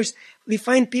scriptures we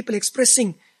find people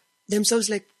expressing themselves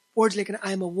like words like,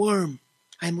 I am a worm,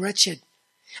 I am wretched.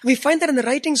 We find that in the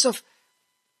writings of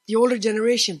the older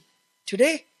generation.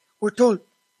 Today, we're told,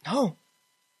 no,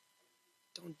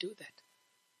 don't do that.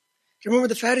 Remember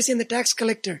the Pharisee and the tax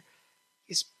collector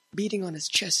is beating on his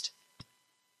chest.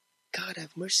 God,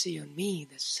 have mercy on me,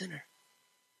 the sinner.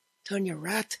 Turn your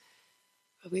wrath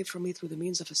away from me through the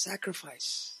means of a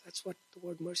sacrifice. That's what the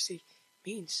word mercy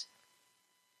means.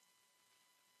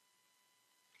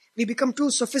 We become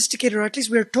too sophisticated, or at least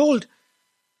we are told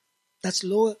that's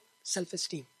low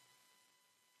self-esteem.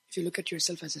 If you look at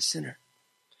yourself as a sinner.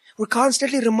 We're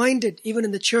constantly reminded, even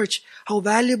in the church, how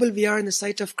valuable we are in the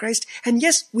sight of Christ. And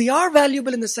yes, we are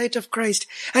valuable in the sight of Christ.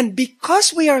 And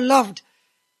because we are loved,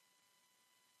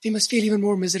 we must feel even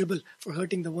more miserable for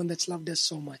hurting the one that's loved us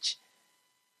so much.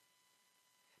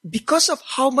 Because of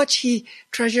how much He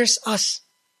treasures us,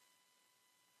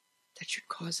 that should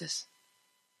cause us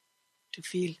to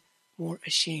feel more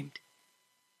ashamed.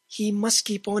 He must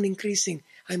keep on increasing.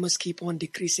 I must keep on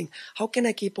decreasing. How can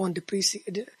I keep on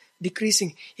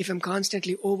decreasing if I'm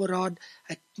constantly overawed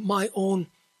at my own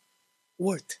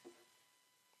worth?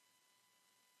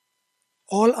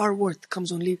 All our worth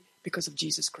comes only because of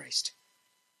Jesus Christ.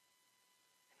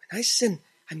 When I sin,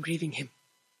 I'm grieving Him.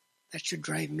 That should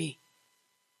drive me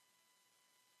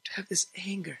to have this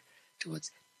anger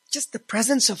towards just the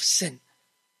presence of sin.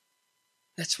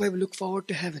 That's why we look forward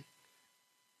to heaven,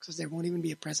 because there won't even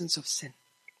be a presence of sin.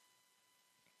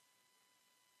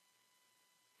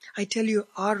 I tell you,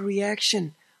 our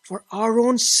reaction for our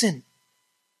own sin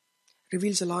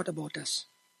reveals a lot about us.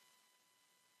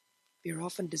 We are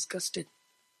often disgusted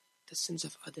with the sins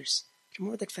of others.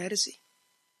 Remember that Pharisee?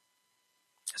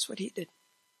 That's what he did.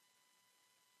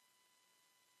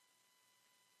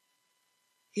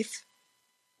 If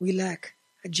we lack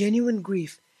a genuine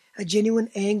grief, a genuine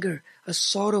anger, a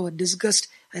sorrow, a disgust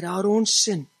at our own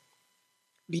sin,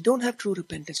 we don't have true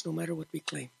repentance no matter what we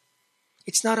claim.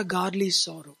 It's not a godly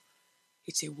sorrow.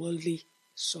 It's a worldly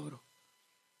sorrow.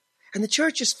 And the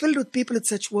church is filled with people with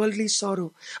such worldly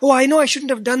sorrow. Oh, I know I shouldn't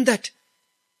have done that.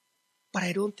 But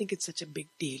I don't think it's such a big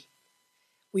deal.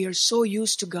 We are so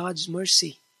used to God's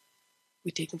mercy,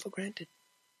 we take Him for granted.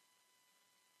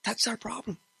 That's our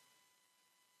problem.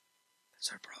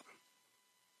 That's our problem.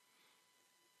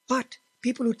 But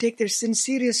people who take their sin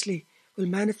seriously will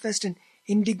manifest an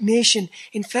indignation.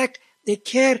 In fact, they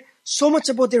care so much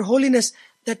about their holiness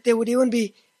that they would even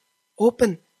be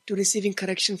open to receiving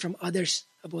correction from others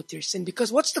about their sin.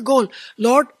 Because what's the goal?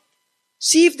 Lord,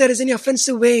 see if there is any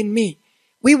offensive way in me.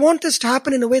 We want this to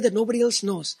happen in a way that nobody else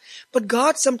knows. But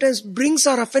God sometimes brings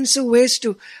our offensive ways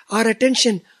to our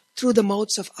attention through the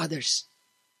mouths of others.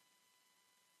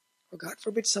 Or God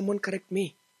forbid someone correct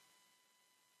me.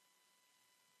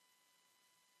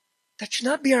 That should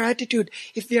not be our attitude.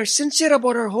 If we are sincere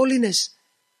about our holiness,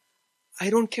 I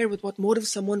don't care with what motive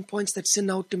someone points that sin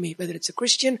out to me, whether it's a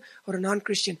Christian or a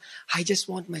non-Christian. I just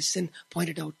want my sin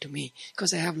pointed out to me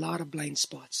because I have a lot of blind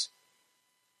spots.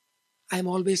 I'm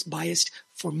always biased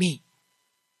for me.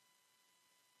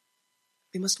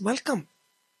 We must welcome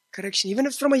correction, even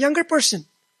if it's from a younger person.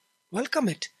 Welcome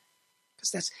it.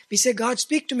 Because we say, God,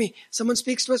 speak to me. Someone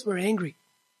speaks to us, we're angry.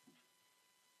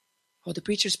 Oh, the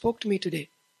preacher spoke to me today.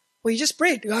 Well, you just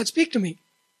prayed, God, speak to me.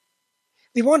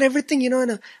 We want everything, in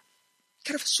a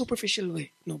kind of a superficial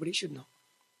way. Nobody should know.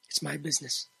 It's my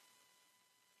business.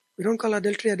 We don't call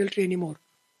adultery anymore.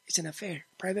 It's an affair,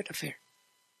 private affair.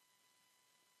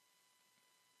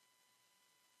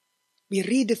 We're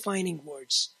redefining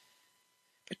words.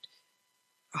 But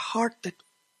a heart that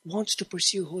wants to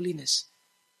pursue holiness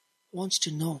wants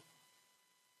to know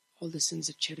all the sins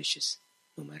it cherishes,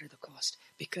 no matter the cost,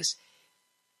 because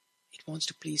it wants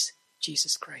to please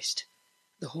Jesus Christ,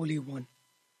 the Holy One.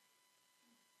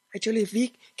 I tell you, if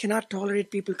we cannot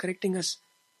tolerate people correcting us,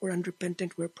 we're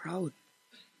unrepentant, we're proud.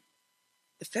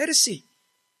 The Pharisee,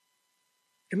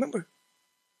 remember,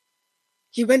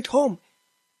 he went home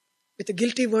with a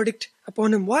guilty verdict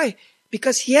upon him. Why?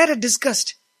 Because he had a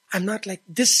disgust. I'm not like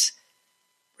this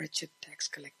wretched tax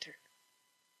collector.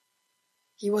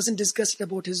 He wasn't disgusted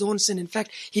about his own sin. In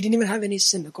fact, he didn't even have any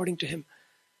sin according to him.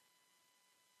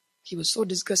 He was so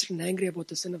disgusted and angry about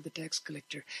the sin of the tax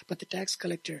collector. But the tax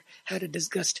collector had a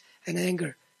disgust and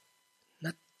anger,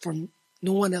 not for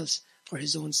no one else, for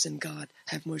his own sin. God,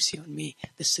 have mercy on me,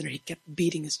 the sinner. He kept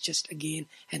beating his chest again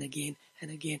and again and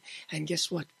again. And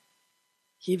guess what?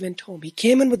 He went home. He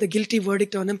came in with a guilty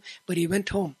verdict on him, but he went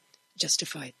home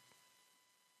justified.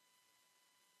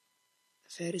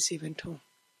 The Pharisee went home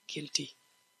guilty,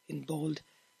 in bold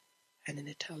and in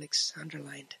italics,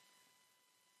 underlined.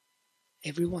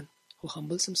 Everyone who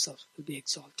humbles himself will be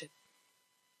exalted.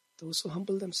 Those who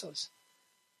humble themselves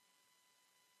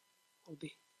will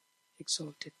be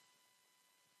exalted.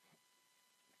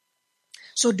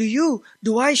 So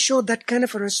do I show that kind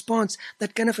of a response,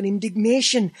 that kind of an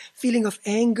indignation, feeling of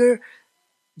anger,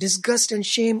 disgust and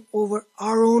shame over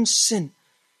our own sin?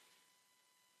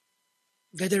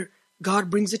 Whether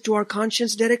God brings it to our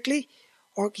conscience directly,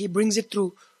 or He brings it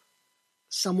through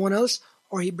someone else,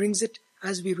 or He brings it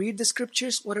as we read the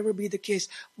scriptures, whatever be the case,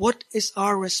 what is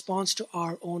our response to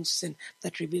our own sin?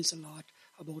 That reveals a lot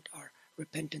about our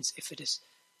repentance, if it is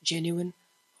genuine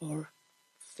or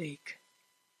fake.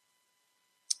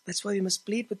 That's why we must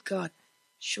plead with God.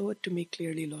 Show it to me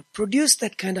clearly, Lord. Produce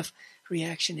that kind of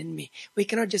reaction in me. We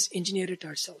cannot just engineer it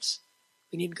ourselves.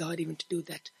 We need God even to do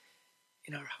that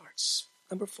in our hearts.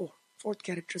 Number 4, fourth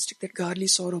characteristic that godly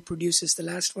sorrow produces, the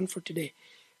last one for today,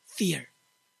 fear.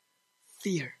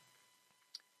 Fear.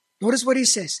 Notice what he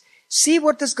says. See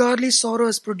what this godly sorrow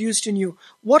has produced in you.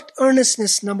 What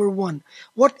earnestness, number 1.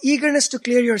 What eagerness to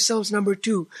clear yourselves, number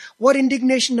 2. What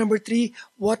indignation, number 3.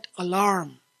 What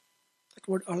alarm. That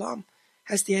word alarm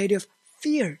has the idea of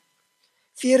fear.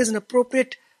 Fear is an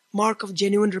appropriate mark of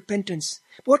genuine repentance.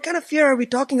 But what kind of fear are we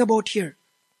talking about here?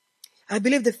 I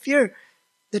believe the fear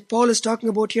that Paul is talking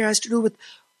about here has to do with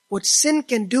what sin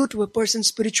can do to a person's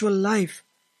spiritual life,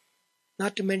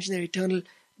 not to mention their eternal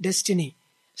destiny,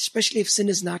 especially if sin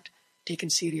is not taken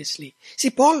seriously. See,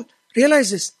 Paul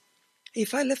realizes,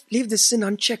 if I leave this sin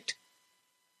unchecked,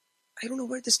 I don't know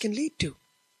where this can lead to.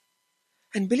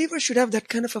 And believers should have that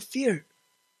kind of a fear.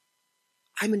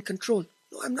 I'm in control.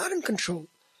 No, I'm not in control.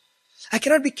 I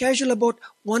cannot be casual about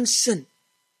one sin,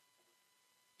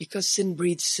 because sin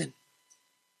breeds sin.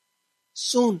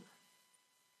 Soon,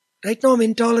 right now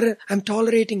I'm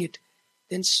tolerating it.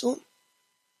 Then soon,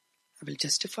 I will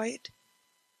justify it.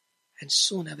 And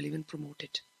soon I will even promote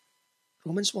it.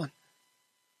 Romans 1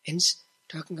 ends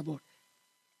talking about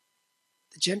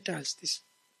the Gentiles, these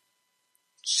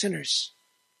sinners.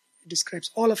 It describes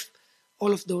all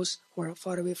of those who are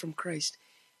far away from Christ.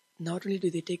 Not only do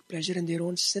they take pleasure in their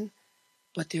own sin,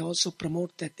 but they also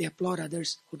promote that. They applaud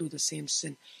others who do the same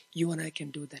sin. You and I can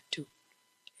do that too,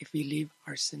 if we leave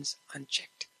our sins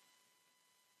unchecked.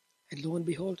 And lo and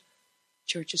behold,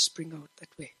 churches spring out that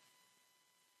way.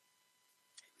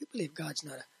 We believe God's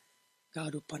not a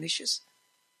God who punishes.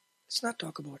 Let's not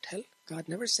talk about hell. God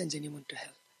never sends anyone to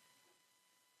hell.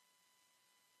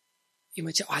 You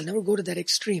might say, I'll never go to that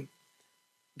extreme.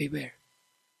 Beware.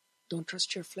 Don't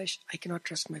trust your flesh. I cannot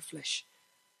trust my flesh.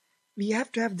 We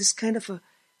have to have this kind of a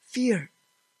fear.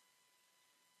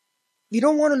 We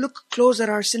don't want to look close at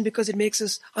our sin because it makes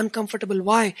us uncomfortable.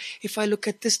 Why? If I look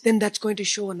at this, then that's going to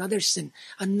show another sin.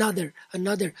 Another.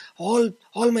 All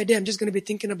my day I'm just going to be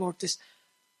thinking about this.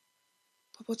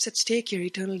 But what's at stake here?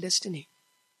 Eternal destiny.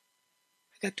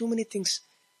 I got too many things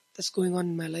that's going on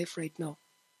in my life right now.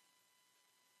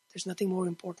 There's nothing more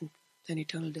important than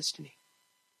eternal destiny.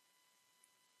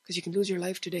 Because you can lose your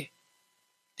life today.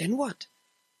 Then what?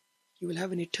 You will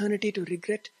have an eternity to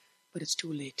regret, but it's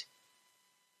too late.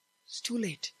 It's too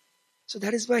late. So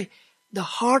that is why the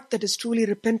heart that is truly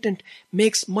repentant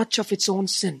makes much of its own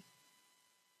sin.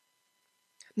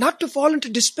 Not to fall into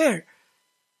despair,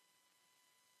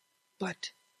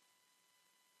 but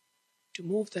to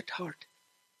move that heart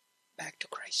back to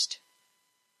Christ.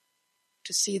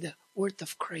 To see the worth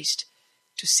of Christ.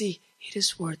 To see it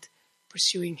is worth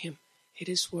pursuing Him. It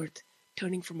is worth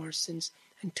turning from our sins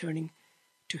and turning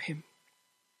to Him.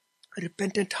 A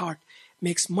repentant heart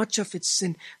makes much of its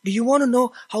sin. Do you want to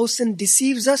know how sin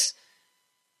deceives us?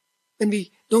 When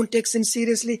we don't take sin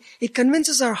seriously, it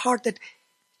convinces our heart that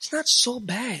it's not so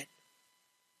bad.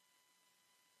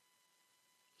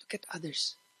 Look at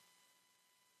others.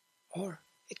 Or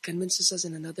it convinces us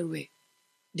in another way.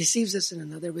 Deceives us in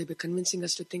another way by convincing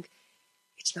us to think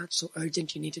it's not so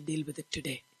urgent, you need to deal with it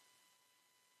today.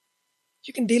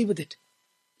 You can deal with it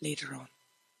later on.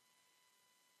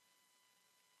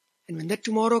 And when that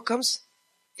tomorrow comes,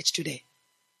 it's today.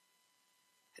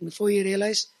 And before you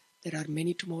realize, there are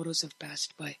many tomorrows have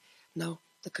passed by. Now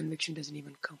the conviction doesn't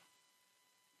even come.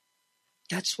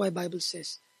 That's why Bible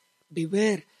says,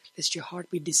 beware lest your heart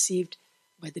be deceived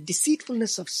by the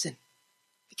deceitfulness of sin.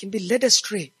 We can be led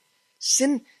astray.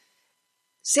 Satan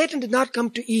did not come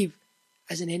to Eve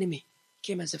as an enemy.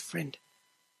 He came as a friend.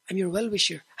 I'm your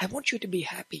well-wisher. I want you to be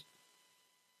happy.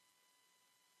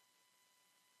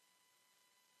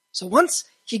 So once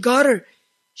he got her,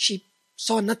 she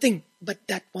saw nothing but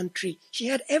that one tree. She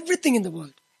had everything in the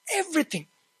world. Everything.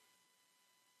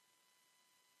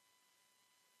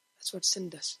 That's what sin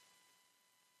does.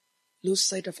 Lose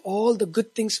sight of all the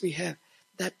good things we have.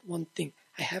 That one thing.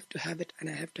 I have to have it and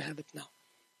I have to have it now.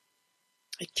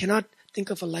 I cannot think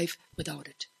of a life without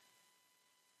it.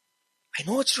 I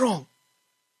know it's wrong.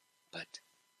 But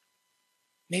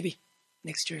maybe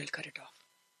next year I'll cut it off.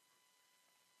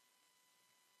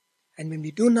 And when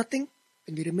we do nothing,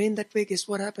 when we remain that way, guess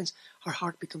what happens? Our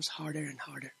heart becomes harder and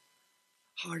harder.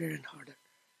 Harder and harder.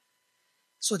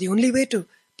 So the only way to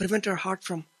prevent our heart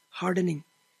from hardening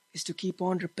is to keep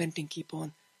on repenting, keep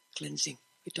on cleansing.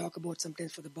 We talk about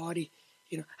sometimes for the body,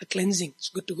 a cleansing. It's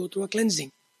good to go through a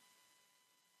cleansing.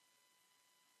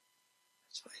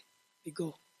 That's why we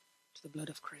go to the blood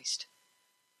of Christ.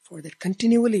 For that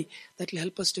continually, that will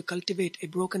help us to cultivate a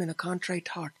broken and a contrite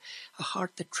heart. A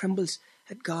heart that trembles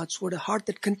at God's word. A heart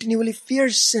that continually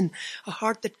fears sin. A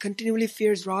heart that continually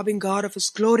fears robbing God of His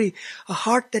glory. A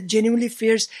heart that genuinely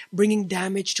fears bringing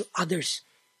damage to others,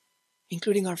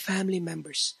 including our family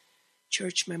members,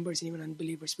 church members, and even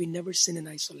unbelievers. We never sin in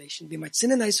isolation. We might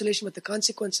sin in isolation, but the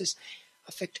consequences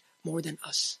affect more than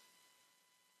us.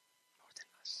 More than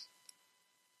us.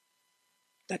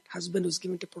 That husband who's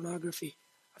given to pornography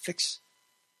affects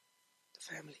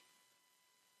the family.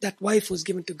 That wife who's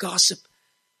given to gossip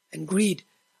and greed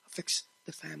affects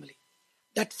the family.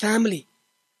 That family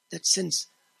that sins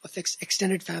affects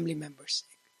extended family members,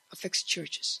 affects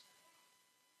churches.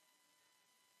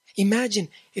 Imagine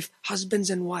if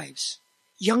husbands and wives,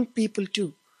 young people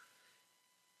too,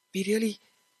 we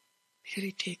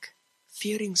really take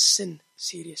fearing sin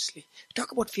seriously.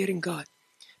 Talk about fearing God.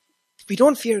 If we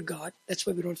don't fear God, that's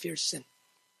why we don't fear sin.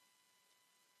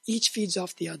 Each feeds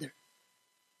off the other.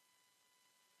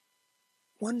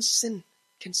 One sin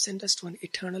can send us to an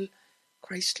eternal,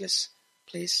 Christless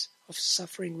place of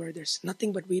suffering where there's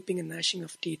nothing but weeping and gnashing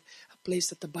of teeth, a place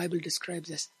that the Bible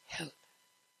describes as hell.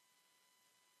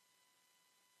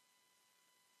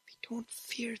 We don't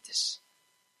fear this.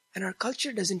 And our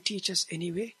culture doesn't teach us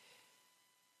anyway,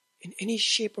 in any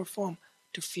shape or form,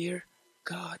 to fear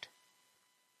God.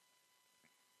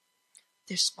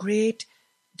 There's great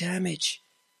damage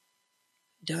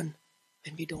done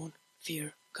when we don't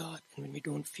fear God and when we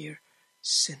don't fear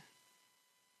sin.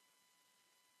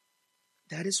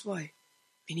 That is why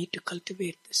we need to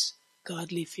cultivate this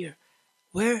godly fear.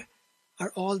 Where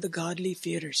are all the godly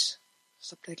fearers?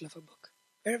 Subtitle of a book.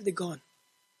 Where have they gone?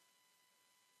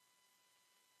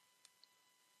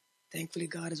 Thankfully,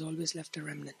 God has always left a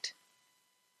remnant.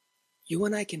 You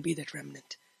and I can be that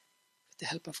remnant with the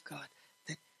help of God.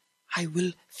 That I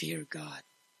will fear God.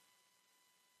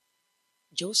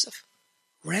 Joseph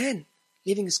ran,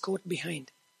 leaving his coat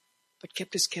behind, but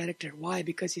kept his character. Why?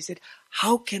 Because he said,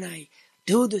 how can I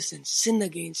do this and sin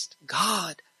against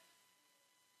God?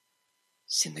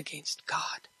 Sin against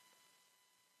God.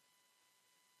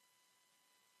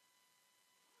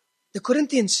 The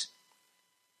Corinthians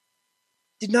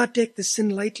did not take the sin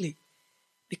lightly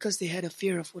because they had a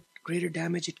fear of what greater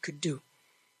damage it could do.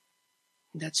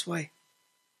 And that's why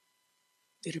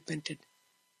they repented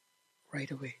right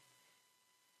away.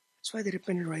 That's why they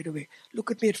repented right away.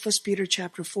 Look at me at 1 Peter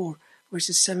chapter 4,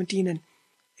 verses 17 and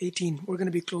 18. We're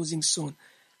going to be closing soon.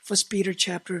 1 Peter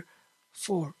chapter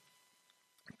 4,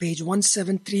 page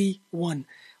 1731.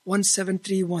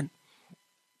 1731.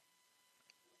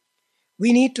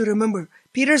 We need to remember,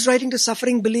 Peter's writing to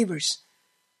suffering believers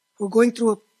who are going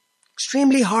through an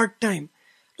extremely hard time.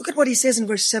 Look at what he says in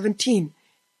verse 17.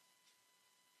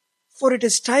 For it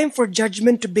is time for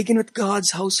judgment to begin with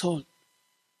God's household.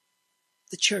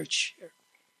 The church,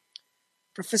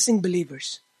 professing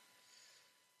believers.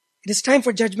 It is time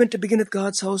for judgment to begin with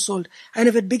God's household. And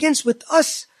if it begins with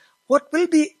us, what will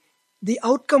be the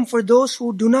outcome for those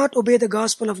who do not obey the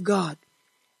gospel of God?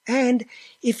 And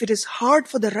if it is hard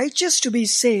for the righteous to be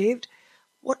saved,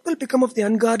 what will become of the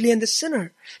ungodly and the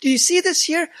sinner? Do you see this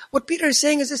here? What Peter is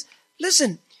saying is this,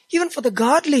 listen, even for the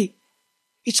godly,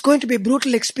 it's going to be a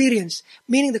brutal experience,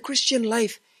 meaning the Christian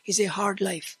life is a hard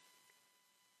life.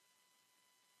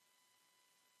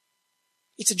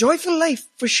 It's a joyful life,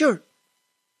 for sure,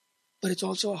 but it's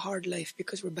also a hard life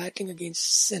because we're battling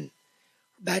against sin.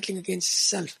 We're battling against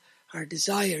self, our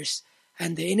desires,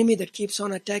 and the enemy that keeps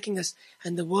on attacking us,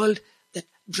 and the world that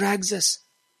drags us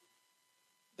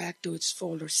back to its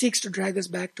fold, or seeks to drag us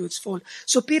back to its fold.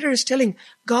 So Peter is telling,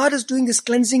 God is doing this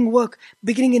cleansing work,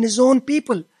 beginning in his own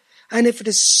people. And if it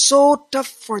is so tough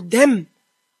for them,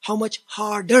 how much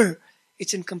harder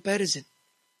it's in comparison.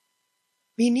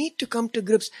 We need to come to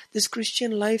grips. This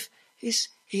Christian life is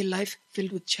a life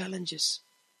filled with challenges.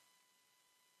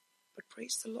 But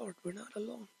praise the Lord, we're not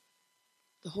alone.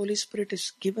 The Holy Spirit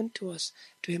is given to us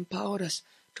to empower us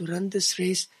to run this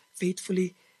race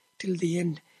faithfully till the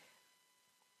end.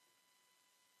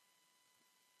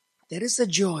 There is a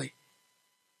joy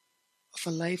of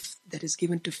a life that is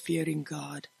given to fearing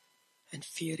God and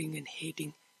fearing and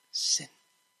hating sin.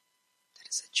 That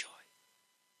is a joy.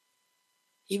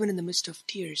 Even in the midst of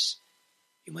tears,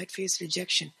 you might face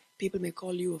rejection. People may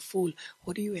call you a fool.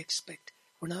 What do you expect?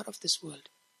 We're not of this world.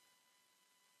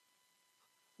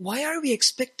 Why are we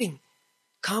expecting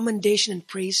commendation and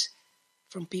praise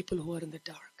from people who are in the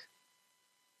dark?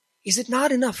 Is it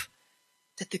not enough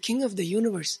that the King of the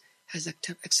universe has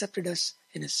accepted us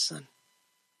in his Son?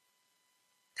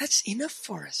 That's enough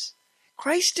for us.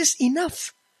 Christ is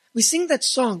enough. We sing that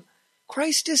song,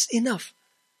 Christ is enough.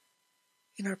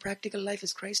 In our practical life,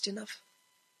 is Christ enough?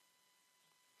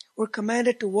 We're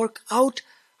commanded to work out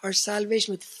our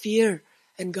salvation with fear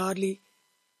and godly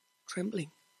trembling.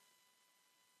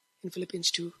 In Philippians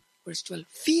 2, verse 12,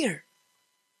 fear.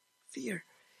 Fear.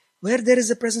 Where there is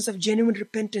a presence of genuine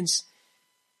repentance,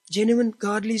 genuine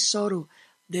godly sorrow,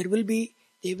 there will be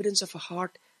the evidence of a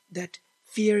heart that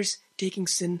fears taking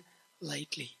sin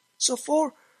lightly. So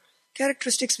 4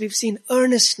 characteristics we've seen: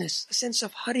 earnestness, a sense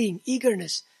of hurrying,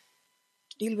 eagerness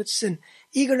to deal with sin,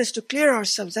 eagerness to clear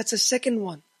ourselves. That's the second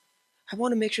one. I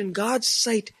want to make sure in God's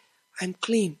sight I'm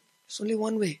clean. There's only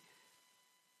one way.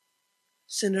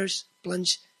 Sinners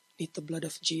plunge beneath the blood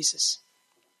of Jesus.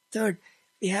 Third,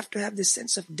 we have to have this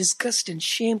sense of disgust and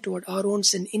shame toward our own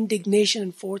sin, indignation,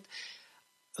 and fourth,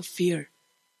 a fear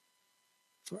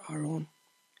for our own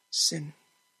sin.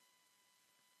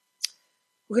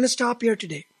 We're going to stop here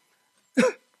today.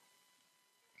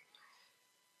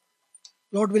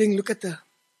 Lord willing, look at the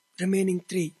remaining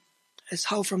 3 as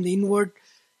how from the inward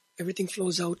everything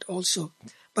flows out also.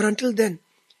 But until then,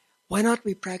 why not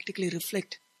we practically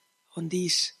reflect on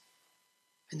these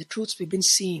and the truths we've been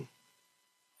seeing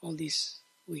all these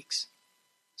weeks,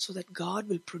 so that God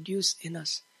will produce in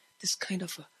us this kind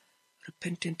of a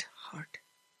repentant heart.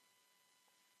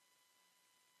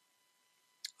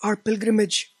 Our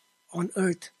pilgrimage on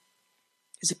earth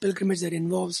is a pilgrimage that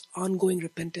involves ongoing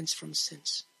repentance from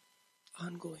sins.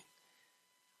 Ongoing.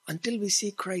 Until we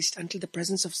see Christ, until the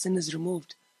presence of sin is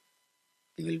removed,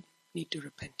 we will need to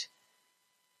repent.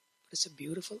 But it's a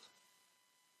beautiful.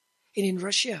 In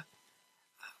Russia,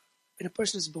 when a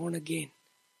person is born again,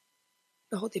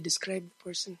 you know how they describe the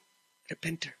person?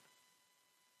 Repenter.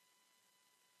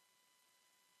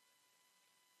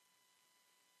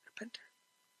 Repenter.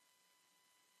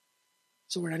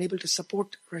 So we're unable to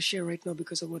support Russia right now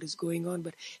because of what is going on.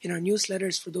 But in our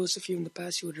newsletters, for those of you in the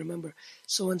past, you would remember,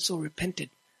 so-and-so repented.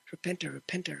 Repenter,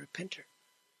 repenter, repenter.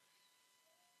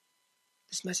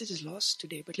 This message is lost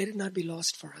today, but let it not be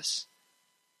lost for us.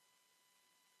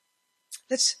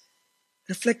 Let's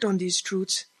reflect on these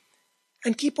truths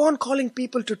and keep on calling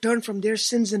people to turn from their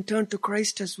sins and turn to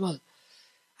Christ as well.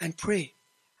 And pray.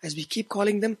 As we keep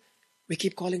calling them, we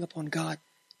keep calling upon God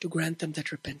to grant them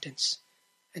that repentance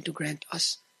and to grant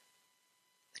us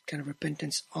that kind of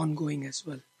repentance ongoing as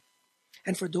well.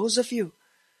 And for those of you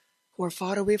who are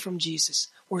far away from Jesus,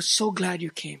 we're so glad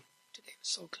you came today. We're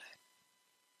so glad.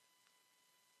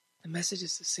 The message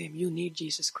is the same. You need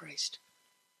Jesus Christ.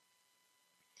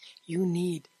 You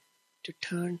need to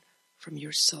turn from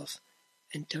yourself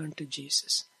and turn to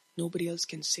Jesus. Nobody else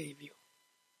can save you.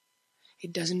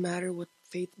 It doesn't matter what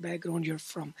faith background you're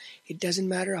from. It doesn't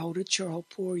matter how rich or how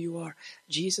poor you are.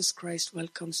 Jesus Christ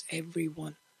welcomes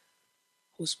everyone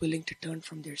who's willing to turn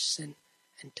from their sin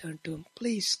and turn to Him.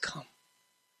 Please come.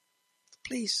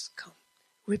 Please come.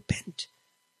 Repent.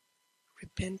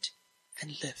 Repent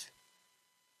and live.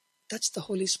 That's the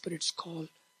Holy Spirit's call.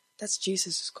 That's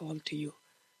Jesus' call to you.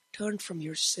 Turn from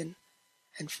your sin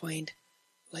and find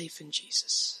life in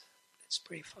Jesus. Let's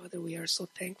pray. Father, we are so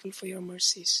thankful for your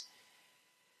mercies.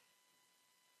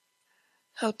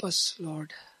 Help us,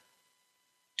 Lord,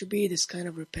 to be this kind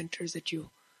of repenters that you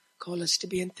call us to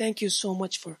be. And thank you so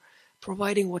much for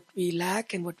providing what we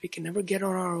lack and what we can never get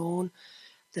on our own,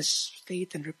 this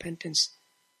faith and repentance,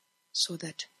 so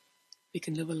that we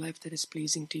can live a life that is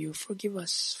pleasing to you. Forgive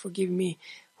us. Forgive me.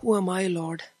 Who am I,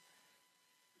 Lord?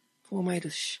 Who am I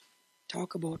to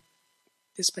talk about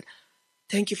this? But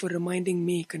thank you for reminding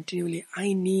me continually,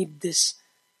 I need this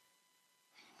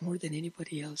more than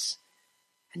anybody else.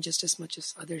 And just as much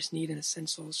as others need in a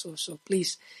sense also. So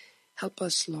please help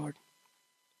us, Lord,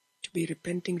 to be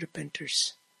repenting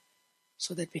repenters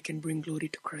so that we can bring glory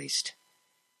to Christ,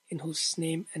 in whose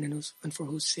name and for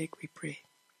whose sake we pray.